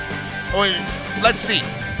 Let's see.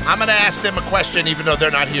 I'm going to ask them a question even though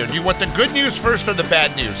they're not here. Do you want the good news first or the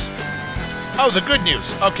bad news? Oh, the good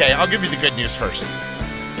news. Okay, I'll give you the good news first.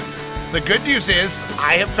 The good news is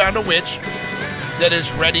I have found a witch that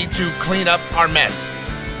is ready to clean up our mess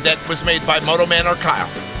that was made by Moto Man or Kyle.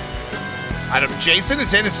 Jason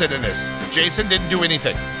is innocent in this. Jason didn't do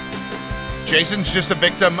anything. Jason's just a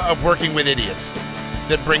victim of working with idiots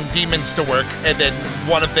that bring demons to work, and then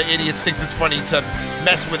one of the idiots thinks it's funny to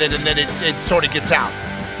mess with it, and then it sort of gets out.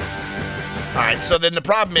 All right, so then the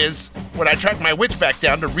problem is, when I track my witch back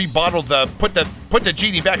down to rebottle put the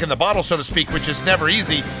genie back in the bottle, so to speak, which is never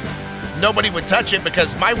easy, nobody would touch it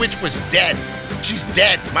because my witch was dead. She's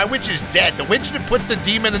dead. My witch is dead. The witch that put the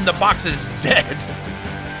demon in the box is dead.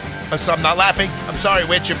 So I'm not laughing. I'm sorry,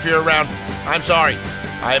 witch, if you're around. I'm sorry.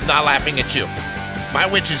 I am not laughing at you. My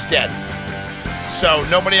witch is dead. So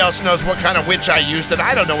nobody else knows what kind of witch I used, and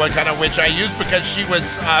I don't know what kind of witch I used because she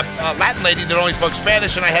was a Latin lady that only spoke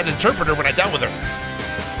Spanish, and I had an interpreter when I dealt with her.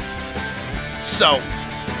 So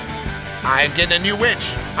I'm getting a new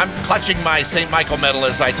witch. I'm clutching my St. Michael medal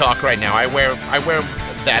as I talk right now. I wear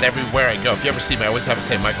that everywhere I go. If you ever see me, I always have a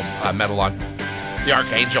St. Michael medal on. The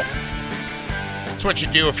Archangel. It's what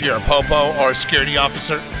you do if you're a popo or a security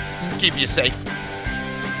officer. Keep you safe.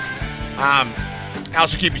 I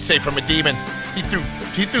also keep you safe from a demon. He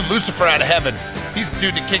threw Lucifer out of heaven. He's the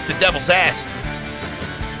dude that kicked the devil's ass.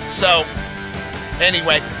 So,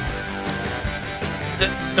 anyway,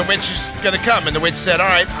 the witch is going to come, and the witch said, all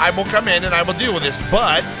right, I will come in and I will deal with this,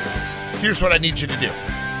 but here's what I need you to do.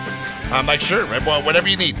 I'm like, sure, well, whatever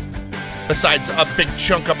you need. Besides a big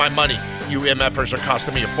chunk of my money. You MFers are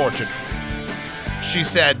costing me a fortune. She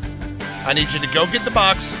said, I need you to go get the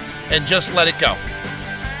box and just let it go.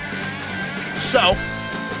 So,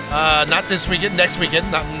 not this weekend, next weekend.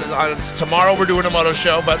 Tomorrow we're doing a moto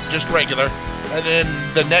show, but just regular. And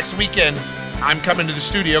then the next weekend, I'm coming to the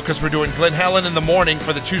studio because we're doing Glen Helen in the morning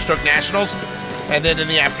for the two-stroke nationals. And then in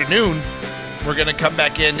the afternoon, we're going to come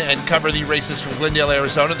back in and cover the races from Glendale,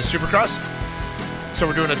 Arizona, the Supercross. So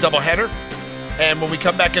we're doing a doubleheader. And when we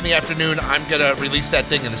come back in the afternoon, I'm going to release that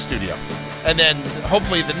thing in the studio. And then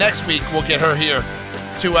hopefully the next week, we'll get her here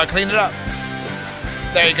to clean it up.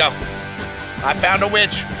 There you go. I found a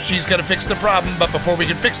witch. She's going to fix the problem. But before we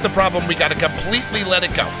can fix the problem, we got to completely let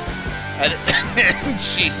it go. And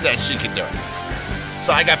she says she can do it.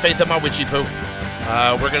 So I got faith in my witchy poo.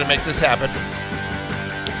 We're going to make this happen.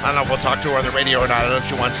 I don't know if we'll talk to her on the radio or not. I don't know if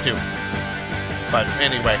she wants to. But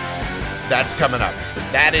anyway, that's coming up.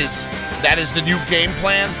 That is the new game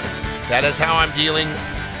plan. That is how I'm dealing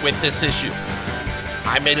with this issue.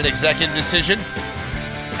 I made an executive decision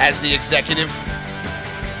as the executive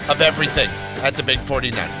of everything at the Big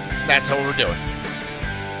 49. That's how we're doing.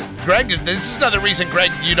 Greg, this is another reason,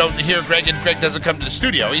 Greg, you don't hear Greg, and Greg doesn't come to the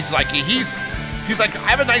studio. He's like, I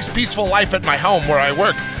have a nice peaceful life at my home where I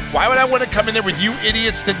work. Why would I want to come in there with you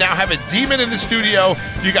idiots that now have a demon in the studio?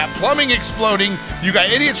 You got plumbing exploding. You got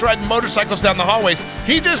idiots riding motorcycles down the hallways.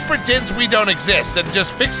 He just pretends we don't exist and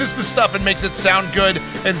just fixes the stuff and makes it sound good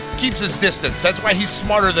and keeps his distance. That's why he's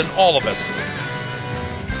smarter than all of us.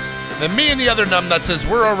 And me and the other numbnuts,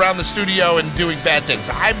 we're around the studio and doing bad things.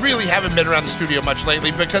 I really haven't been around the studio much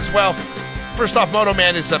lately because, well, first off, Moto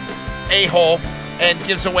Man is a a-hole and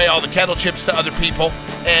gives away all the kettle chips to other people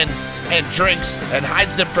and drinks and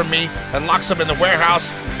hides them from me and locks them in the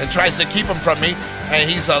warehouse and tries to keep them from me. And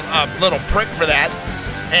he's a little prick for that.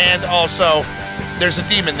 And also, there's a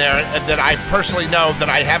demon there that I personally know that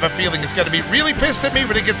I have a feeling is going to be really pissed at me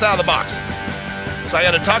when it gets out of the box. So I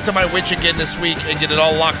got to talk to my witch again this week and get it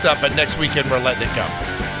all locked up, and next weekend we're letting it go.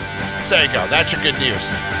 So there you go. That's your good news.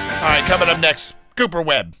 All right, coming up next, Cooper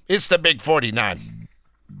Webb. It's the Big 49.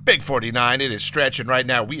 Big 49, it is Stretch, and right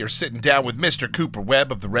now we are sitting down with Mr. Cooper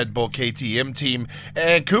Webb of the Red Bull KTM team.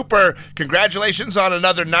 And Cooper, congratulations on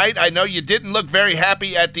another night. I know you didn't look very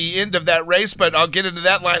happy at the end of that race, but I'll get into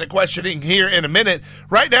that line of questioning here in a minute.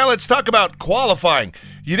 Right now, let's talk about qualifying.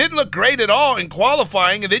 You didn't look great at all in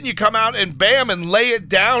qualifying, and then you come out and bam, and lay it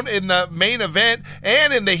down in the main event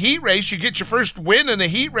and in the heat race. You get your first win in a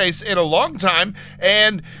heat race in a long time,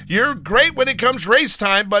 and you're great when it comes race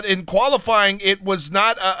time, but in qualifying, it was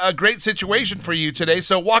not a great situation for you today.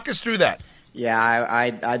 So walk us through that. Yeah,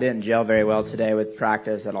 I didn't gel very well today with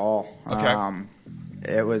practice at all. Okay.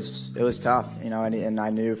 It was tough, and I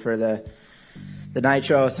knew for the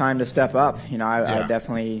nitro it was time to step up. I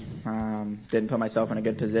definitely didn't put myself in a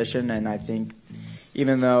good position, and I think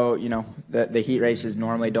even though the heat races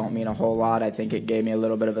normally don't mean a whole lot, I think it gave me a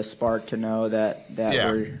little bit of a spark to know that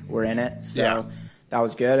we're in it. So that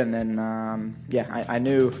was good. And then I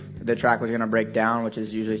knew the track was going to break down, which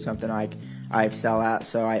is usually something I excel at.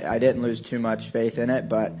 So I didn't lose too much faith in it,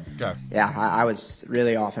 but I was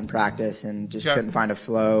really off in practice and just couldn't find a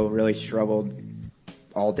flow. Really struggled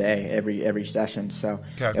all day, every session. So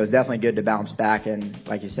it was definitely good to bounce back. And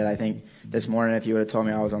like you said, I think this morning, if you would have told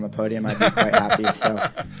me I was on the podium, I'd be quite happy. So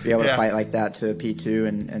to be able to fight like that to a P2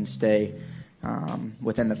 and stay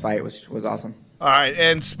within the fight was awesome. All right,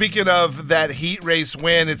 and speaking of that heat race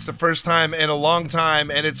win, it's the first time in a long time,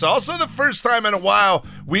 and it's also the first time in a while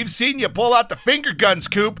we've seen you pull out the finger guns,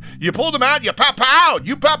 Coop. You pulled them out, you pop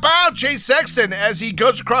out Chase Sexton as he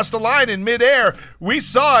goes across the line in midair. We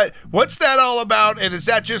saw it. What's that all about, and is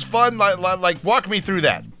that just fun? Like walk me through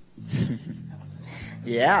that.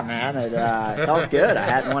 Yeah, man, it felt good. I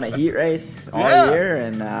hadn't won a heat race all year,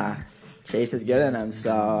 and Chase is good in them,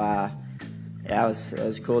 so it was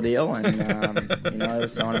a cool deal, and it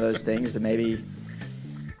was one of those things to maybe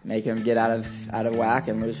make him get out of whack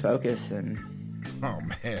and lose focus, and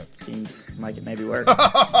seems like it maybe worked.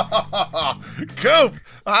 Coop,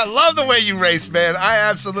 I love the way you race, man. I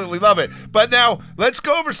absolutely love it. But now let's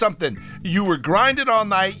go over something. You were grinding all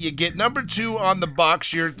night. You get number 2 on the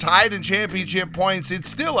box. You're tied in championship points. It's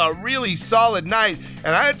still a really solid night.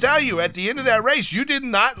 And I tell you, at the end of that race, you did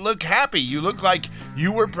not look happy. You looked like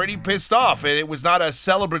you were pretty pissed off. And it was not a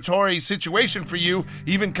celebratory situation for you,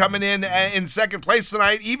 even coming in second place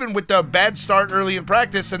tonight, even with the bad start early in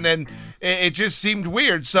practice. And then it just seemed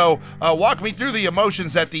weird. So walk me through the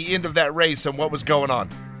emotions at the end of that race and what was going on.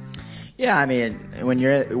 Yeah, I mean, when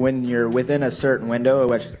you're within a certain window,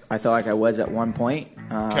 which I felt like I was at one point,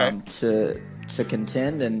 to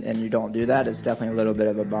contend, and you don't do that, it's definitely a little bit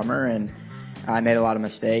of a bummer. And I made a lot of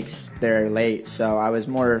mistakes there late, so I was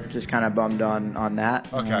more just kind of bummed on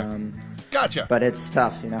that. Okay, gotcha. But it's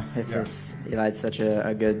tough, it's such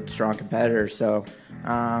a good, strong competitor. So,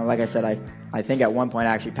 like I said, I think at one point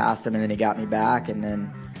I actually passed him, and then he got me back, and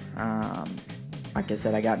then. Like I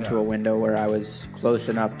said, I got into a window where I was close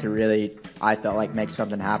enough to really, I felt like, make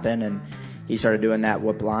something happen, and he started doing that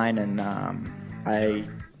whoop line, and I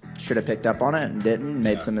should have picked up on it and didn't,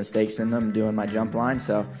 made some mistakes in them doing my jump line.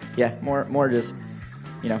 So, more just,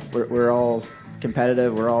 we're all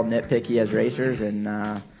competitive, we're all nitpicky as racers, and,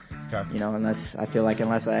 unless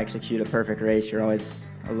I execute a perfect race, you're always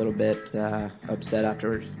a little bit upset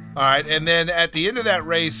afterwards. All right, and then at the end of that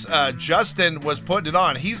race, Justin was putting it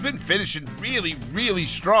on. He's been finishing really, really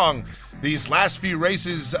strong these last few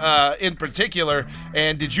races in particular.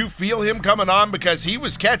 And did you feel him coming on? Because he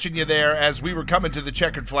was catching you there as we were coming to the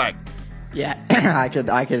checkered flag. Yeah, I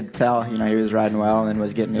could tell, he was riding well and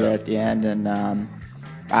was getting me there at the end. And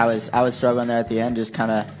I was struggling there at the end, just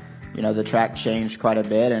kind of, the track changed quite a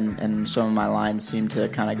bit, and some of my lines seemed to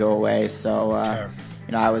kind of go away. So,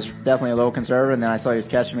 I was definitely a little conservative, and then I saw he was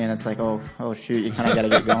catching me, and it's like, oh shoot, you kind of got to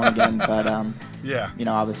get going again. But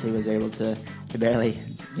obviously was able to barely,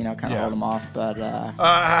 kind of hold him off. But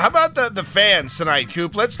how about the fans tonight,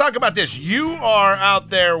 Coop? Let's talk about this. You are out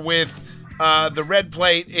there with the red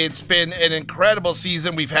plate. It's been an incredible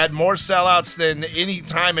season. We've had more sellouts than any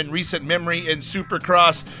time in recent memory in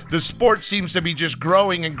Supercross. The sport seems to be just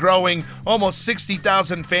growing and growing. Almost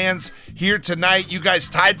 60,000 fans here tonight. You guys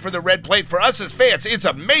tied for the red plate. For us as fans, it's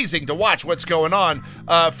amazing to watch what's going on.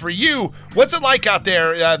 For you, what's it like out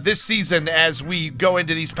there this season as we go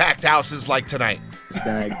into these packed houses like tonight? It's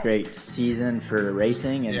been a great season for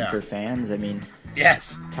racing and for fans. I mean,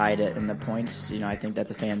 yes, tied it in the points. I think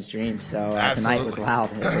that's a fan's dream. So tonight was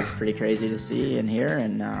loud. It was pretty crazy to see and hear,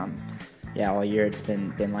 and all year it's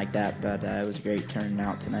been like that. But it was a great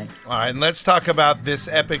turnout tonight. All right, and let's talk about this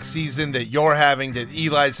epic season that you're having, that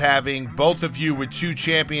Eli's having. Both of you with 2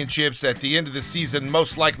 championships. At the end of the season,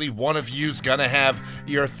 most likely one of you's gonna have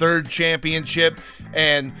your 3rd championship.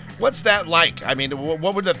 And what's that like? I mean,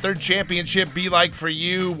 what would the 3rd championship be like for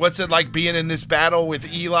you? What's it like being in this battle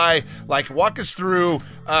with Eli? Like, walk us through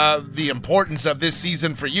the importance of this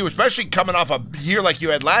season for you, especially coming off a year like you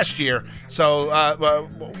had last year. So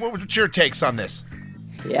what's your takes on this?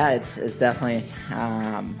 Yeah, it's definitely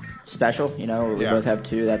special. You know, we both have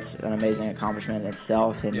 2. That's an amazing accomplishment in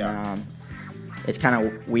itself. And it's kind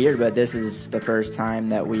of weird, but this is the first time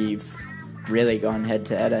that we've really gone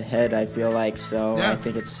head-to-head, I feel like. So I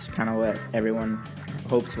think it's kind of what everyone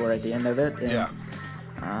hopes for at the end of it. And,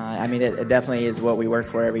 I mean, it definitely is what we work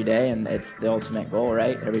for every day, and it's the ultimate goal,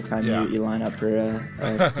 right? Every time you line up for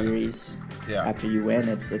a series after you win,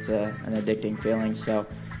 it's an addicting feeling. So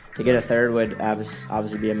to get a 3rd would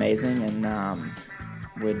obviously be amazing, and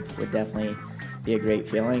would definitely be a great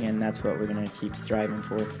feeling, and that's what we're going to keep striving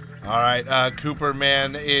for. All right, Cooper,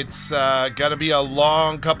 man, it's going to be a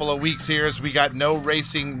long couple of weeks here as we got no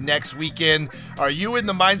racing next weekend. Are you in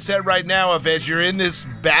the mindset right now of, as you're in this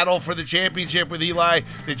battle for the championship with Eli,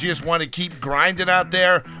 that you just want to keep grinding out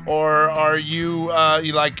there? Or are you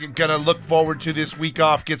going to look forward to this week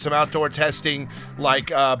off, get some outdoor testing like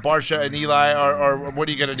Barcia and Eli, or what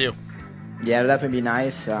are you going to do? Yeah, it'll definitely be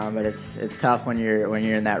nice, but it's tough when you're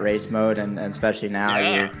in that race mode, and especially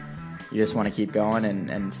now you just want to keep going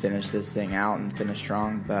and finish this thing out and finish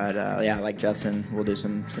strong. But like Justin, we'll do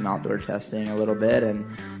some outdoor testing a little bit and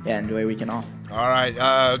enjoy a weekend off. All right,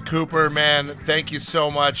 Cooper, man, thank you so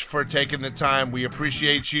much for taking the time. We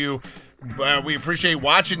appreciate you. We appreciate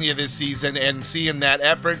watching you this season and seeing that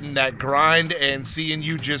effort and that grind and seeing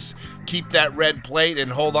you just keep that red plate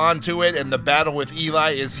and hold on to it. And the battle with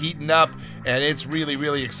Eli is heating up, and it's really,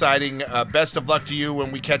 really exciting. Best of luck to you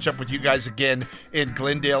when we catch up with you guys again in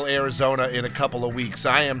Glendale, Arizona in a couple of weeks.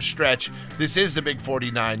 I am Stretch. This is the Big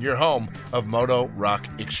 49, your home of Moto Rock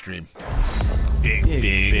Extreme.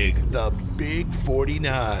 Big. The Big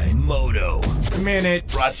 49 Moto Minute.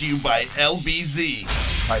 Brought to you by LBZ.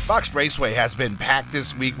 All right, Fox Raceway has been packed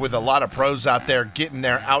this week with a lot of pros out there getting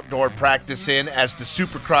their outdoor practice in as the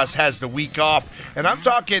Supercross has the week off. And I'm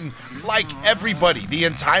talking like everybody. The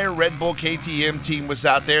entire Red Bull KTM team was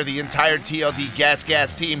out there, the entire TLD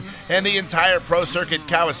Gas team, and the entire Pro Circuit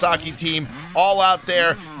Kawasaki team all out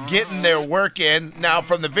there getting their work in. Now,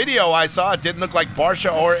 from the video I saw, it didn't look like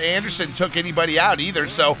Barcia or Anderson took anybody out either,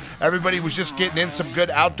 so everybody was just getting in some good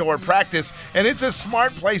outdoor practice. And it's a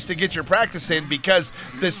smart place to get your practice in because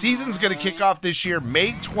the season's going to kick off this year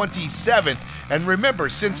May 27th. And remember,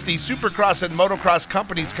 since the Supercross and Motocross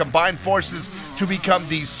companies combined forces to become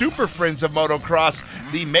the Super Friends of Motocross,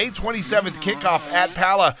 the May 27th kickoff at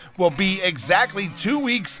Pala will be exactly 2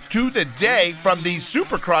 weeks to the day from the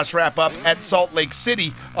Supercross wrap-up at Salt Lake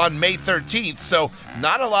City on May 13th. So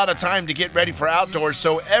not a lot of time to get ready for outdoors,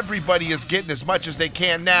 so everybody is getting as much as they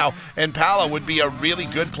can now, and Pala would be a really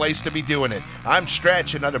good place to be doing it. I'm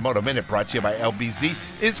Stretch. Another Moto Minute brought to you by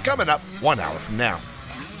LBZ is coming up 1 hour from now.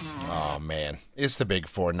 Oh, man. It's the Big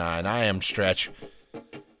 4-9. I am Stretch.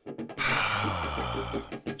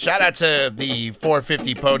 Shout out to the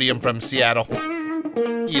 450 podium from Seattle.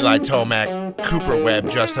 Eli Tomac, Cooper Webb,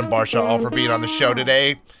 Justin Barcia, all for being on the show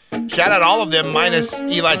today. Shout out all of them minus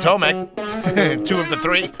Eli Tomac. 2 of the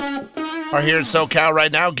 3 are here in SoCal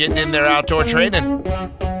right now getting in their outdoor training.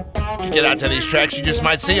 If you get out to these tracks, you just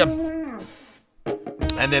might see them.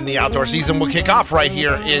 And then the outdoor season will kick off right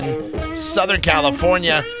here in Southern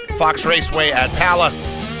California, Fox Raceway at Pala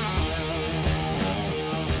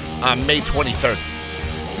on May 23rd.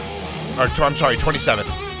 I'm sorry, 27th.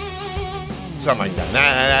 Something like that.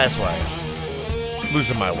 That's where I am.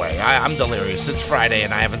 Losing my way. I'm delirious. It's Friday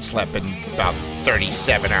and I haven't slept in about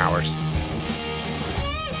 37 hours.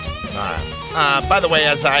 All right. By the way,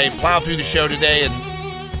 as I plow through the show today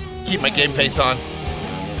and keep my game face on,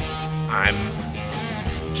 I'm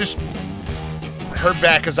just heard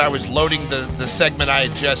back as I was loading the segment I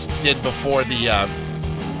just did before the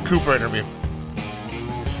Cooper interview.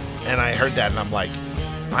 And I heard that and I'm like,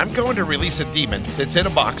 I'm going to release a demon that's in a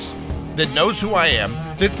box that knows who I am,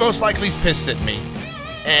 that most likely is pissed at me,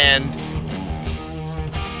 and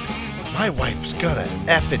my wife's gonna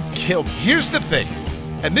effing kill me. Here's the thing,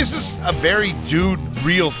 and this is a very dude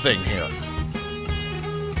real thing here.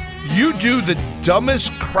 You do the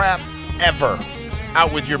dumbest crap ever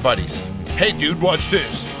out with your buddies. Hey dude, watch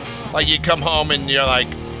this. Like you come home and you're like,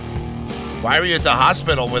 why were you at the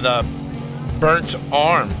hospital with a burnt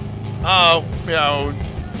arm? Oh,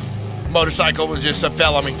 motorcycle was just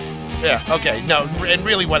fell on me. Yeah, okay. No, and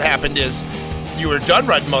really what happened is you were done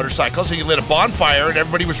riding motorcycles and you lit a bonfire and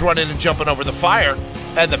everybody was running and jumping over the fire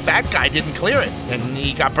and the fat guy didn't clear it and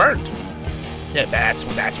he got burned. Yeah, that's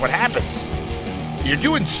what happens. You're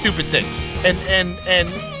doing stupid things. And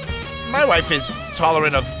my wife is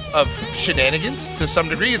tolerant of shenanigans to some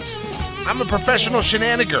degree. I'm a professional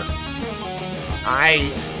shenaniger.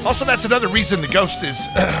 Also, that's another reason the ghost is,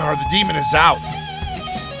 or the demon is out.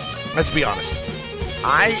 Let's be honest.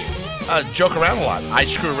 I joke around a lot. I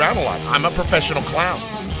screw around a lot. I'm a professional clown.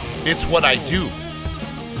 It's what I do.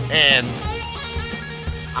 And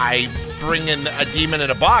I bring in a demon in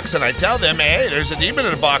a box and I tell them, hey, there's a demon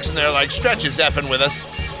in a box. And they're like, Stretch is effing with us.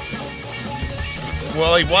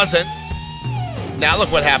 Well, he wasn't. Now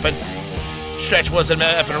look what happened. Stretch wasn't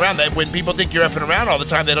effing around. When people think you're effing around all the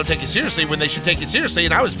time, they don't take you seriously when they should take you seriously.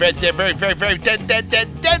 And I was very, very, very, very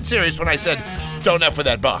dead serious when I said, don't F with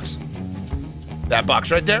that box. That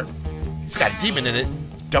box right there, it's got a demon in it.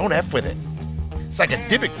 Don't F with it. It's like a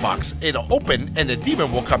Dybbuk box. It'll open and the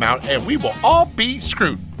demon will come out and we will all be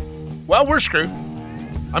screwed. Well, we're screwed.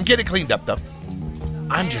 I'm getting cleaned up though.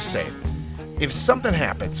 I'm just saying, if something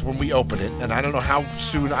happens when we open it, and I don't know how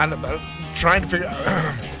soon, I'm trying to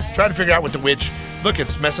figure out with the witch. Look,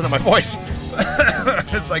 it's messing up my voice.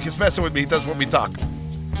 It's like it's messing with me. It does when we talk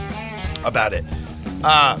about it.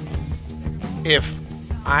 If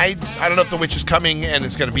I don't know if the witch is coming and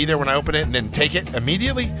it's going to be there when I open it and then take it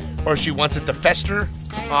immediately, or if she wants it to fester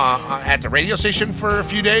at the radio station for a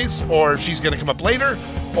few days, or if she's going to come up later,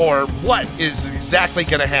 or what is exactly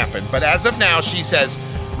going to happen. But as of now, she says,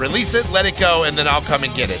 release it, let it go, and then I'll come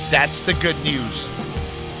and get it. That's the good news.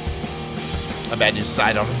 The bad news is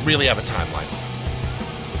I don't really have a timeline.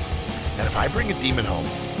 And if I bring a demon home,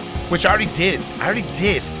 which I already did.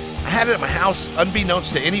 I had it at my house,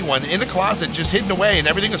 unbeknownst to anyone, in a closet, just hidden away, and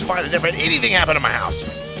everything was fine. I never had anything happen in my house.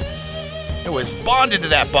 It was bonded to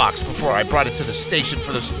that box before I brought it to the station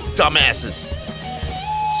for those dumbasses.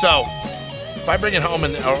 So, if I bring it home,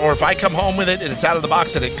 or if I come home with it and it's out of the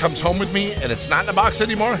box and it comes home with me and it's not in the box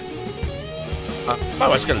anymore, my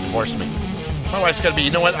wife's going to divorce me. My wife's going to be,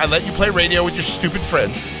 you know what, I let you play radio with your stupid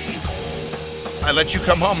friends. I let you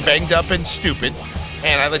come home banged up and stupid.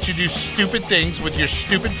 And I let you do stupid things with your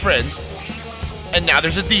stupid friends. And now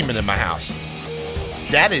there's a demon in my house.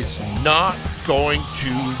 That is not going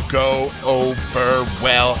to go over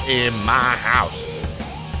well in my house.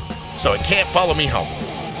 So it can't follow me home.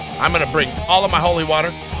 I'm going to bring all of my holy water.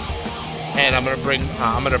 And I'm going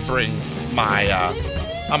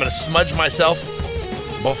to smudge myself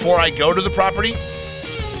before I go to the property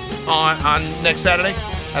on next Saturday.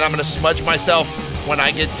 And I'm going to smudge myself when I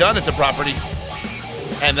get done at the property.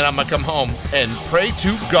 And then I'm going to come home and pray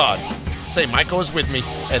to God. Say Michael is with me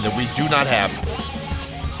and that we do not have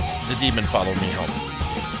the demon follow me home.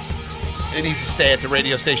 It needs to stay at the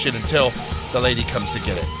radio station until the lady comes to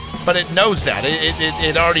get it. But it knows that.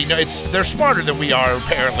 It already knows. They're smarter than we are,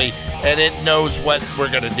 apparently. And it knows what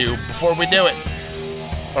we're going to do before we do it.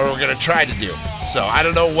 Or we're going to try to do. So I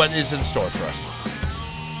don't know what is in store for us.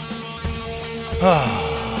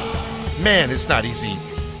 Man, it's not easy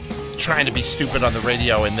trying to be stupid on the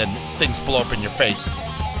radio and then things blow up in your face.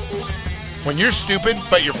 When you're stupid,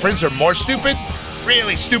 but your friends are more stupid,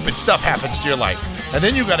 really stupid stuff happens to your life. And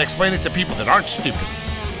then you got to explain it to people that aren't stupid.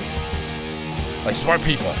 Like smart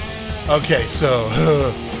people. Okay, so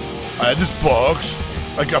I had this box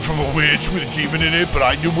I got from a witch with a demon in it, but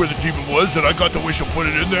I knew where the demon was and I got the witch to put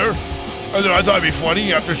it in there. And then I thought it'd be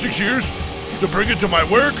funny after 6 years to bring it to my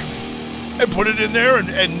work and put it in there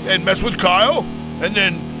and mess with Kyle. And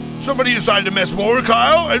then somebody decided to mess more with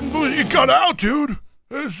Kyle, and it got out, dude.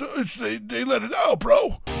 They let it out,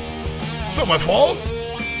 bro. It's not my fault.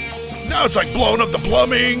 Now it's like blowing up the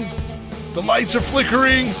plumbing. The lights are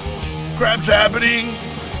flickering. Crap's happening.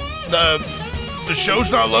 The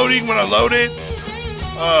show's not loading when I load it.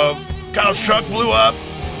 Kyle's truck blew up.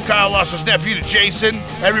 Kyle lost his nephew to Jason.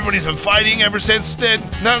 Everybody's been fighting ever since then.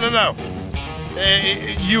 No.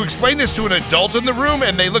 You explain this to an adult in the room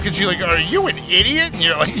and they look at you like, are you an idiot? And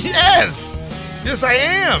you're like, yes I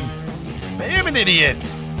am. I am an idiot.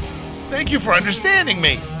 Thank you for understanding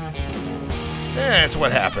me. That's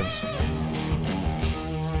what happens.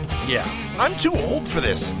 Yeah, I'm too old for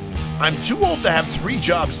this. I'm too old to have 3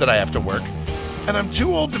 jobs that I have to work. And I'm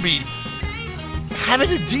too old to be having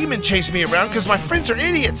a demon chase me around because my friends are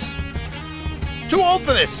idiots. Too old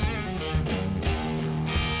for this.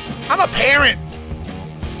 I'm a parent.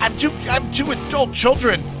 I have two adult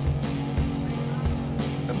children.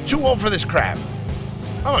 I'm too old for this crap.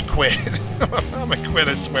 I'm gonna quit. I'm gonna quit,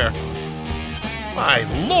 I swear. My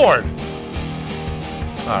Lord.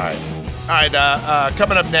 All right,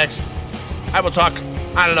 coming up next, I will talk,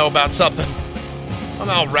 I don't know, about something.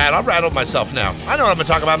 I'll rattle myself now. I know what I'm going to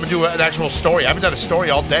talk about. I'm going to do an actual story. I haven't done a story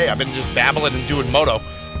all day. I've been just babbling and doing moto.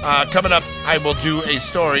 Coming up, I will do a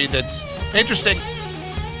story that's interesting.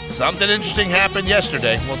 Something interesting happened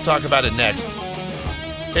yesterday. We'll talk about it next.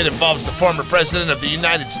 It involves the former president of the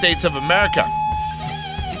United States of America.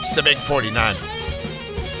 It's the Big 49.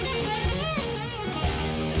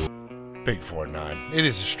 Big 49. It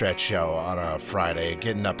is a stretch show on a Friday.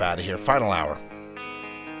 Getting up out of here. Final hour.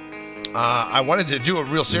 I wanted to do a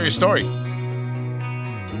real serious story.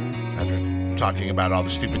 After talking about all the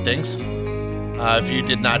stupid things. If you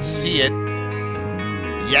did not see it,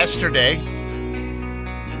 yesterday,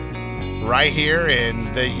 right here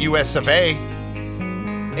in the US of A,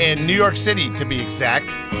 in New York City to be exact,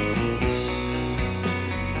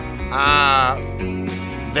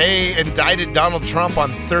 they indicted Donald Trump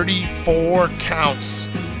on 34 counts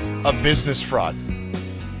of business fraud.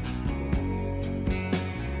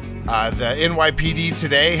 The NYPD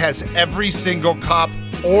today has every single cop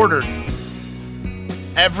ordered.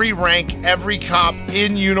 Every rank, every cop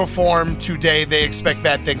in uniform today. They expect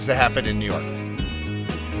bad things to happen in New York.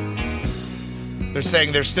 They're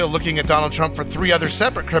saying they're still looking at Donald Trump for 3 other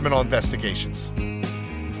separate criminal investigations.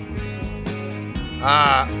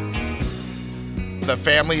 The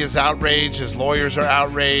family is outraged. His lawyers are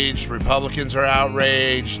outraged. Republicans are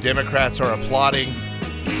outraged. Democrats are applauding.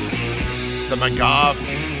 The MAGA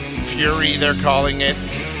fury, they're calling it,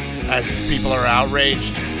 as people are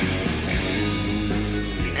outraged.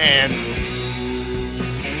 And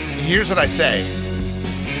here's what I say.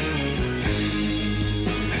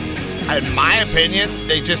 In my opinion,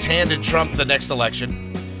 they just handed Trump the next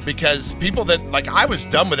election because people that, like, I was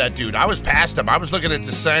done with that dude. I was past him. I was looking at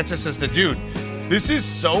DeSantis as the dude. This is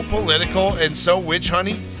so political and so witch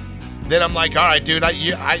hunty that I'm like, all right, dude,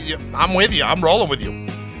 I'm with you. I'm rolling with you.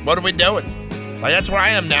 What are we doing? Like, that's where I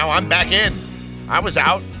am now. I'm back in. I was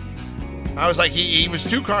out. I was like, he was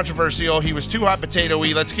too controversial. He was too hot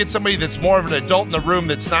potato-y. Let's get somebody that's more of an adult in the room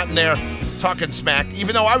that's not in there talking smack.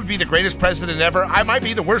 Even though I would be the greatest president ever, I might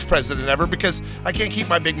be the worst president ever because I can't keep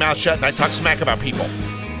my big mouth shut and I talk smack about people.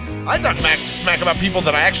 I talk smack about people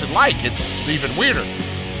that I actually like. It's even weirder.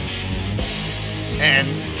 And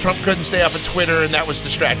Trump couldn't stay off of Twitter, and that was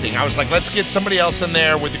distracting. I was like, let's get somebody else in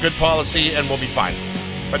there with a good policy, and we'll be fine.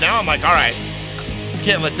 But now I'm like, all right,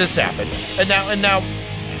 can't let this happen. And now,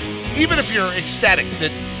 even if you're ecstatic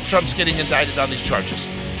that Trump's getting indicted on these charges,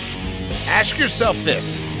 ask yourself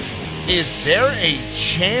this. Is there a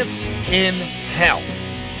chance in hell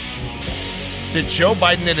that Joe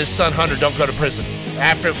Biden and his son Hunter don't go to prison?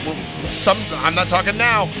 I'm not talking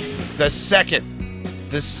now, the second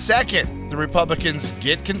the Republicans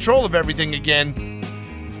get control of everything again,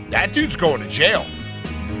 that dude's going to jail.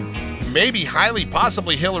 Maybe, highly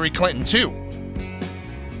possibly Hillary Clinton too.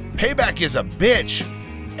 Payback is a bitch.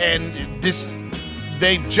 And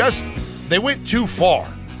they went too far.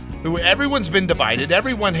 Everyone's been divided.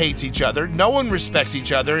 Everyone hates each other. No one respects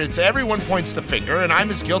each other. Everyone points the finger, and I'm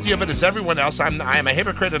as guilty of it as everyone else. I am a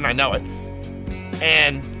hypocrite, and I know it.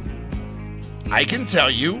 And I can tell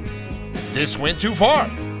you, this went too far.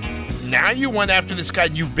 Now you went after this guy.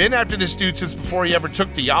 You've been after this dude since before he ever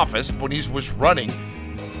took the office, when he was running.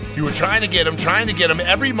 You were trying to get him.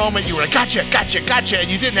 Every moment you were like, gotcha,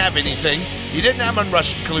 and you didn't have anything. You didn't have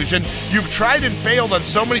unrushed collusion. You've tried and failed on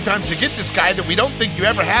so many times to get this guy that we don't think you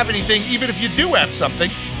ever have anything, even if you do have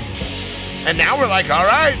something. And now we're like, all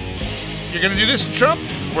right, you're going to do this to Trump,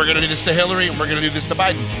 we're going to do this to Hillary, and we're going to do this to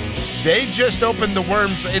Biden. They just opened the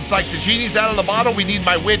worms. It's like the genie's out of the bottle. We need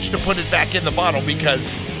my witch to put it back in the bottle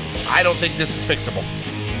because I don't think this is fixable.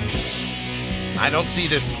 I don't see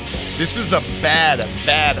this. This is a bad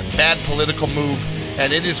political move,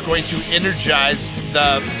 and it is going to energize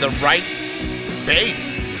the right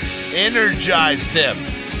base. Energize them.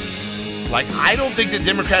 Like, I don't think the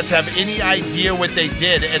Democrats have any idea what they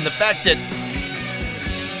did, and the fact that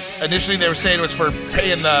initially they were saying it was for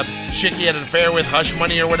paying the chick he had an affair with hush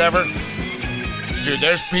money or whatever. Dude,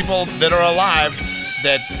 there's people that are alive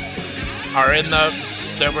that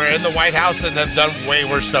were in the White House and have done way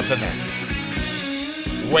worse stuff than that.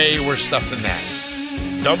 Way worse stuff than that.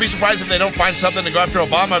 Don't be surprised if they don't find something to go after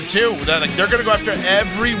Obama too. They're going to go after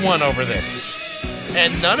everyone over this.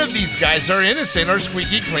 And none of these guys are innocent or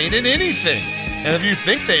squeaky clean in anything. And if you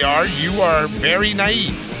think they are, you are very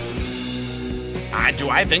naive. Do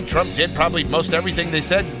I think Trump did probably most everything they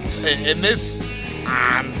said in this?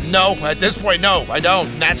 No. At this point, no, I don't.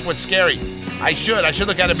 And that's what's scary. I should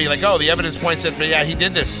look at it and be like, oh, the evidence points at, yeah, he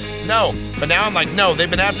did this. No. But now I'm like, no, they've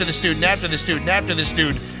been after this dude and after this dude and after this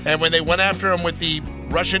dude. And when they went after him with the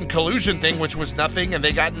Russian collusion thing, which was nothing, and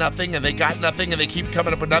they got nothing, and they got nothing, and they keep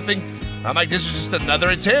coming up with nothing. I'm like, this is just another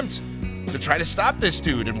attempt to try to stop this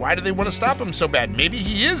dude. And why do they want to stop him so bad? Maybe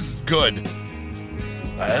he is good.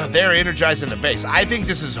 They're energizing the base. I think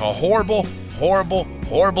this is a horrible, horrible,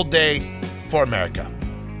 horrible day for America.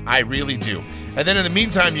 I really do. And then in the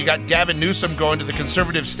meantime, you got Gavin Newsom going to the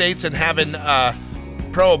conservative states and having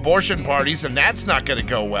pro-abortion parties, and that's not going to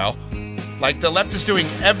go well. Like, the left is doing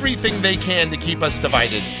everything they can to keep us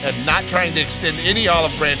divided and not trying to extend any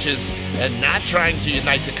olive branches and not trying to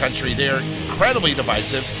unite the country. They're incredibly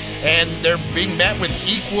divisive, and they're being met with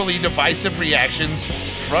equally divisive reactions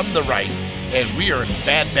from the right. And we are in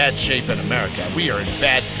bad, bad shape in America. We are in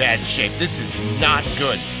bad, bad shape. This is not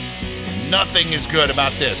good. Nothing is good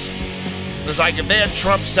about this. It's like if they had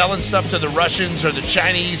Trump selling stuff to the Russians or the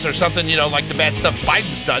Chinese or something, you know, like the bad stuff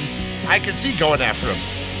Biden's done, I could see going after him.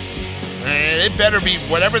 It better be,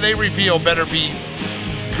 whatever they reveal better be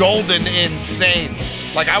golden insane.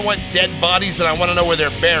 Like, I want dead bodies and I want to know where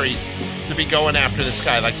they're buried to be going after this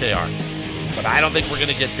guy like they are. But I don't think we're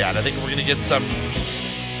going to get that. I think we're going to get some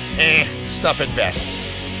stuff at best.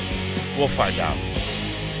 We'll find out.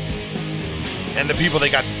 And the people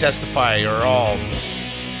that got to testify are all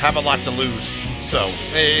have a lot to lose. So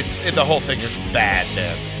the whole thing is bad,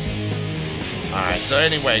 man. All right, so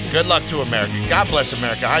anyway, good luck to America. God bless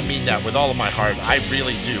America. I mean that with all of my heart. I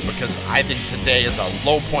really do, because I think today is a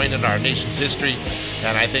low point in our nation's history,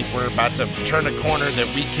 and I think we're about to turn a corner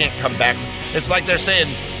that we can't come back from. It's like they're saying,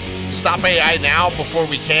 stop AI now before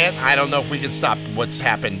we can. I don't know if we can stop what's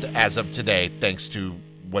happened as of today, thanks to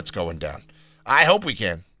what's going down. I hope we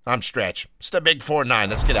can. I'm Stretch. It's the Big 4-9.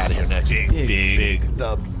 Let's get out of here next. Big.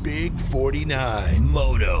 The Big 49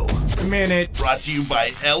 Moto Minute. Brought to you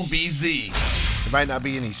by LBZ. There might not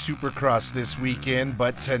be any Supercross this weekend,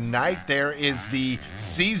 but tonight there is the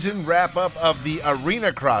season wrap-up of the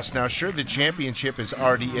Arena Cross. Now, sure, the championship is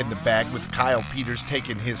already in the bag with Kyle Peters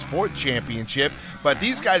taking his 4th championship, but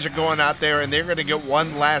these guys are going out there and they're going to get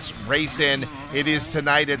one last race in. It is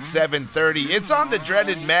tonight at 7:30. It's on the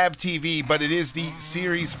dreaded MAV TV, but it is the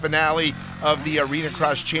series finale of the Arena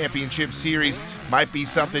Cross Championship Series. Might be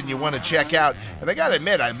something you want to check out. And I got to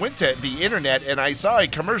admit, I went to the internet and I saw a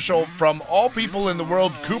commercial from all people in the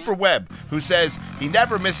world, Cooper Webb, who says he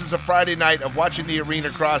never misses a Friday night of watching the Arena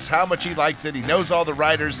Cross, how much he likes it. He knows all the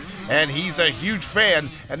riders, and he's a huge fan,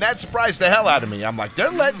 and that surprised the hell out of me. I'm like, they're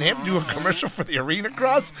letting him do a commercial for the Arena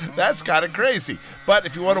Cross? That's kind of crazy. But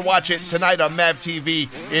if you want to watch it tonight on MAV TV,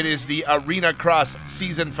 it is the Arena Cross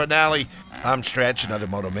season finale. I'm Stretch. Another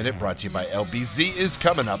Moto Minute brought to you by LBZ is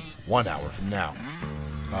coming up 1 hour from now.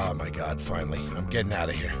 Oh my God, finally. I'm getting out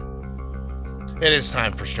of here. It is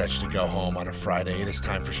time for Stretch to go home on a Friday. It is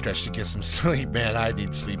time for Stretch to get some sleep, man. I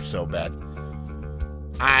need sleep so bad.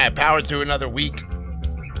 I powered through another week.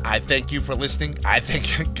 I thank you for listening. I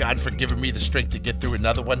thank God for giving me the strength to get through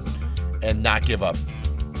another one and not give up.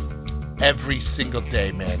 Every single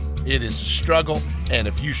day, man. It is a struggle, and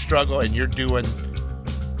if you struggle and you're doing,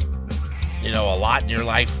 a lot in your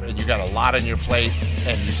life, and you got a lot on your plate,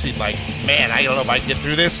 and you seem like, man, I don't know if I can get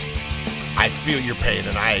through this, I feel your pain,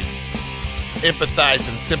 and I empathize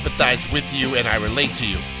and sympathize with you, and I relate to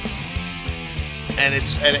you. And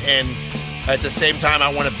and at the same time,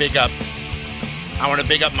 I want to big up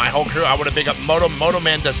my whole crew. I want to big up Moto. Moto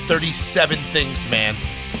Man does 37 things, man,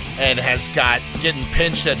 and has got getting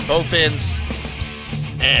pinched at both ends,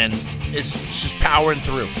 and it's just powering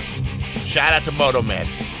through. Shout out to Moto Man.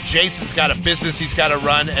 Jason's got a business he's got to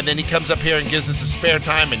run, and then he comes up here and gives us a spare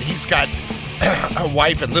time, and he's got a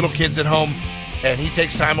wife and little kids at home, and he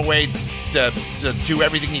takes time away to do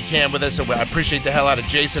everything he can with us. So I appreciate the hell out of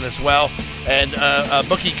Jason as well. And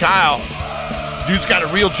Bookie Kyle, dude's got a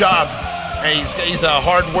real job, and he's a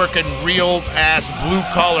hard-working, real-ass,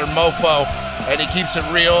 blue-collar mofo, and he keeps it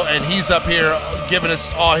real, and he's up here giving us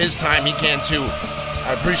all his time he can, too.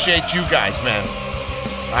 I appreciate you guys, man.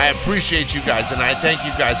 I appreciate you guys, and I thank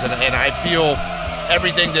you guys, and I feel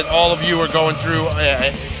everything that all of you are going through.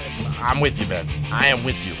 I'm with you, man. I am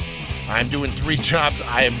with you. I'm doing 3 jobs.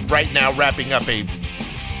 I am right now wrapping up I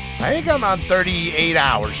think I'm on 38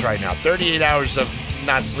 hours right now. 38 hours of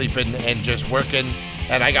not sleeping and just working,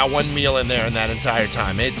 and I got 1 meal in there in that entire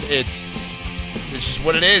time. It's just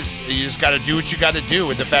what it is. You just got to do what you got to do,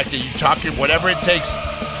 and the fact that you talk whatever it takes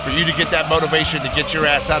for you to get that motivation to get your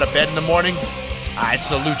ass out of bed in the morning, I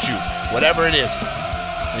salute you. Whatever it is.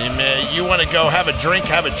 You want to go have a drink,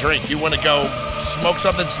 have a drink. You want to go smoke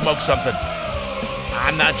something, smoke something.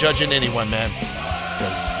 I'm not judging anyone, man.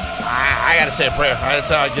 Because I got to say a prayer.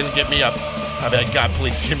 That's how it's going to get me up. I mean, God,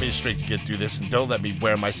 please give me the strength to get through this, and don't let me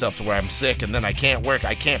wear myself to where I'm sick, and then I can't work,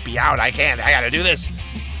 I can't be out, I gotta do this.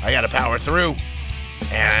 I gotta power through,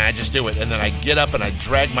 and I just do it, and then I get up and I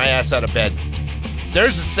drag my ass out of bed.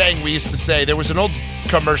 There's a saying we used to say, there was an old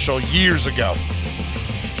commercial years ago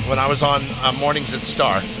when I was on Mornings at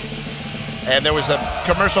Star, and there was a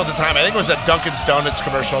commercial at the time, I think it was a Dunkin's Donuts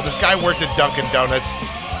commercial. This guy worked at Dunkin' Donuts,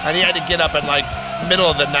 and he had to get up at like middle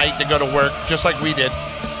of the night to go to work, just like we did.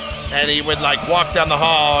 And he would like walk down the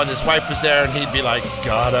hall, and his wife was there, and he'd be like,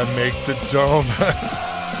 "Gotta make the donuts."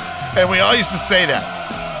 And we all used to say that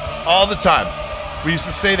all the time. We used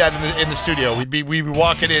to say that in the studio. We'd be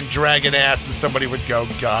walking in, dragging ass, and somebody would go,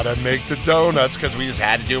 "Gotta make the donuts," because we just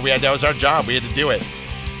had to do it. That was our job. We had to do it.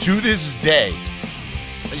 To this day,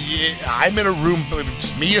 I'm in a room.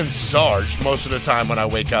 It's me and Sarge most of the time when I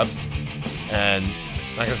wake up, and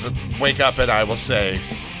like I said, wake up and I will say,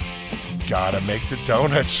 "Gotta make the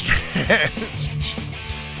donut stretch."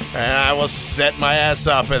 And I will set my ass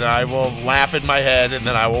up and I will laugh in my head, and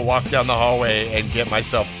then I will walk down the hallway and get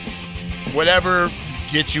myself whatever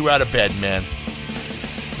gets you out of bed, man.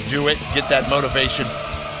 Do it. Get that motivation.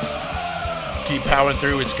 Keep powering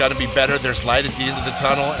through. It's gonna be better. There's light at the end of the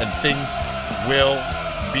tunnel, and things will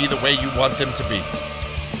be the way you want them to be.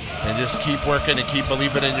 And just keep working and keep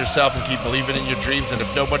believing in yourself and keep believing in your dreams. And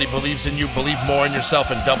if nobody believes in you, believe more in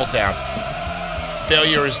yourself and double down.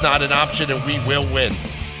 Failure is not an option, and we will win.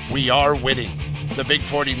 We are winning. The Big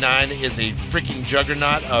 49 is a freaking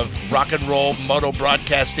juggernaut of rock and roll moto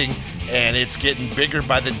broadcasting, and it's getting bigger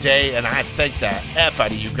by the day, and I thank the F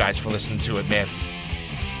out of you guys for listening to it, man.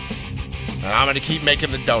 And I'm going to keep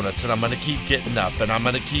making the donuts, and I'm going to keep getting up, and I'm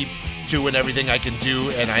going to keep doing everything I can do,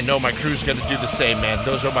 and I know my crew's going to do the same, man.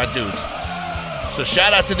 Those are my dudes. So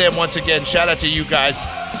shout out to them once again. Shout out to you guys.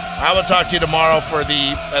 I will talk to you tomorrow for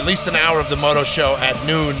at least an hour of the Moto Show at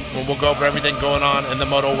noon, when we'll go over everything going on in the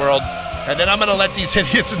Moto world. And then I'm going to let these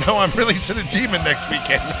idiots know I'm releasing a demon next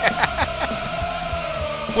weekend.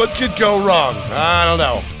 What could go wrong? I don't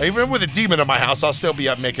know. Even with a demon in my house, I'll still be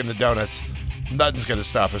up making the donuts. Nothing's going to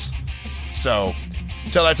stop us. So,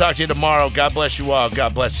 until I talk to you tomorrow, God bless you all.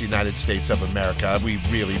 God bless the United States of America. We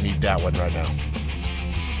really need that one right now.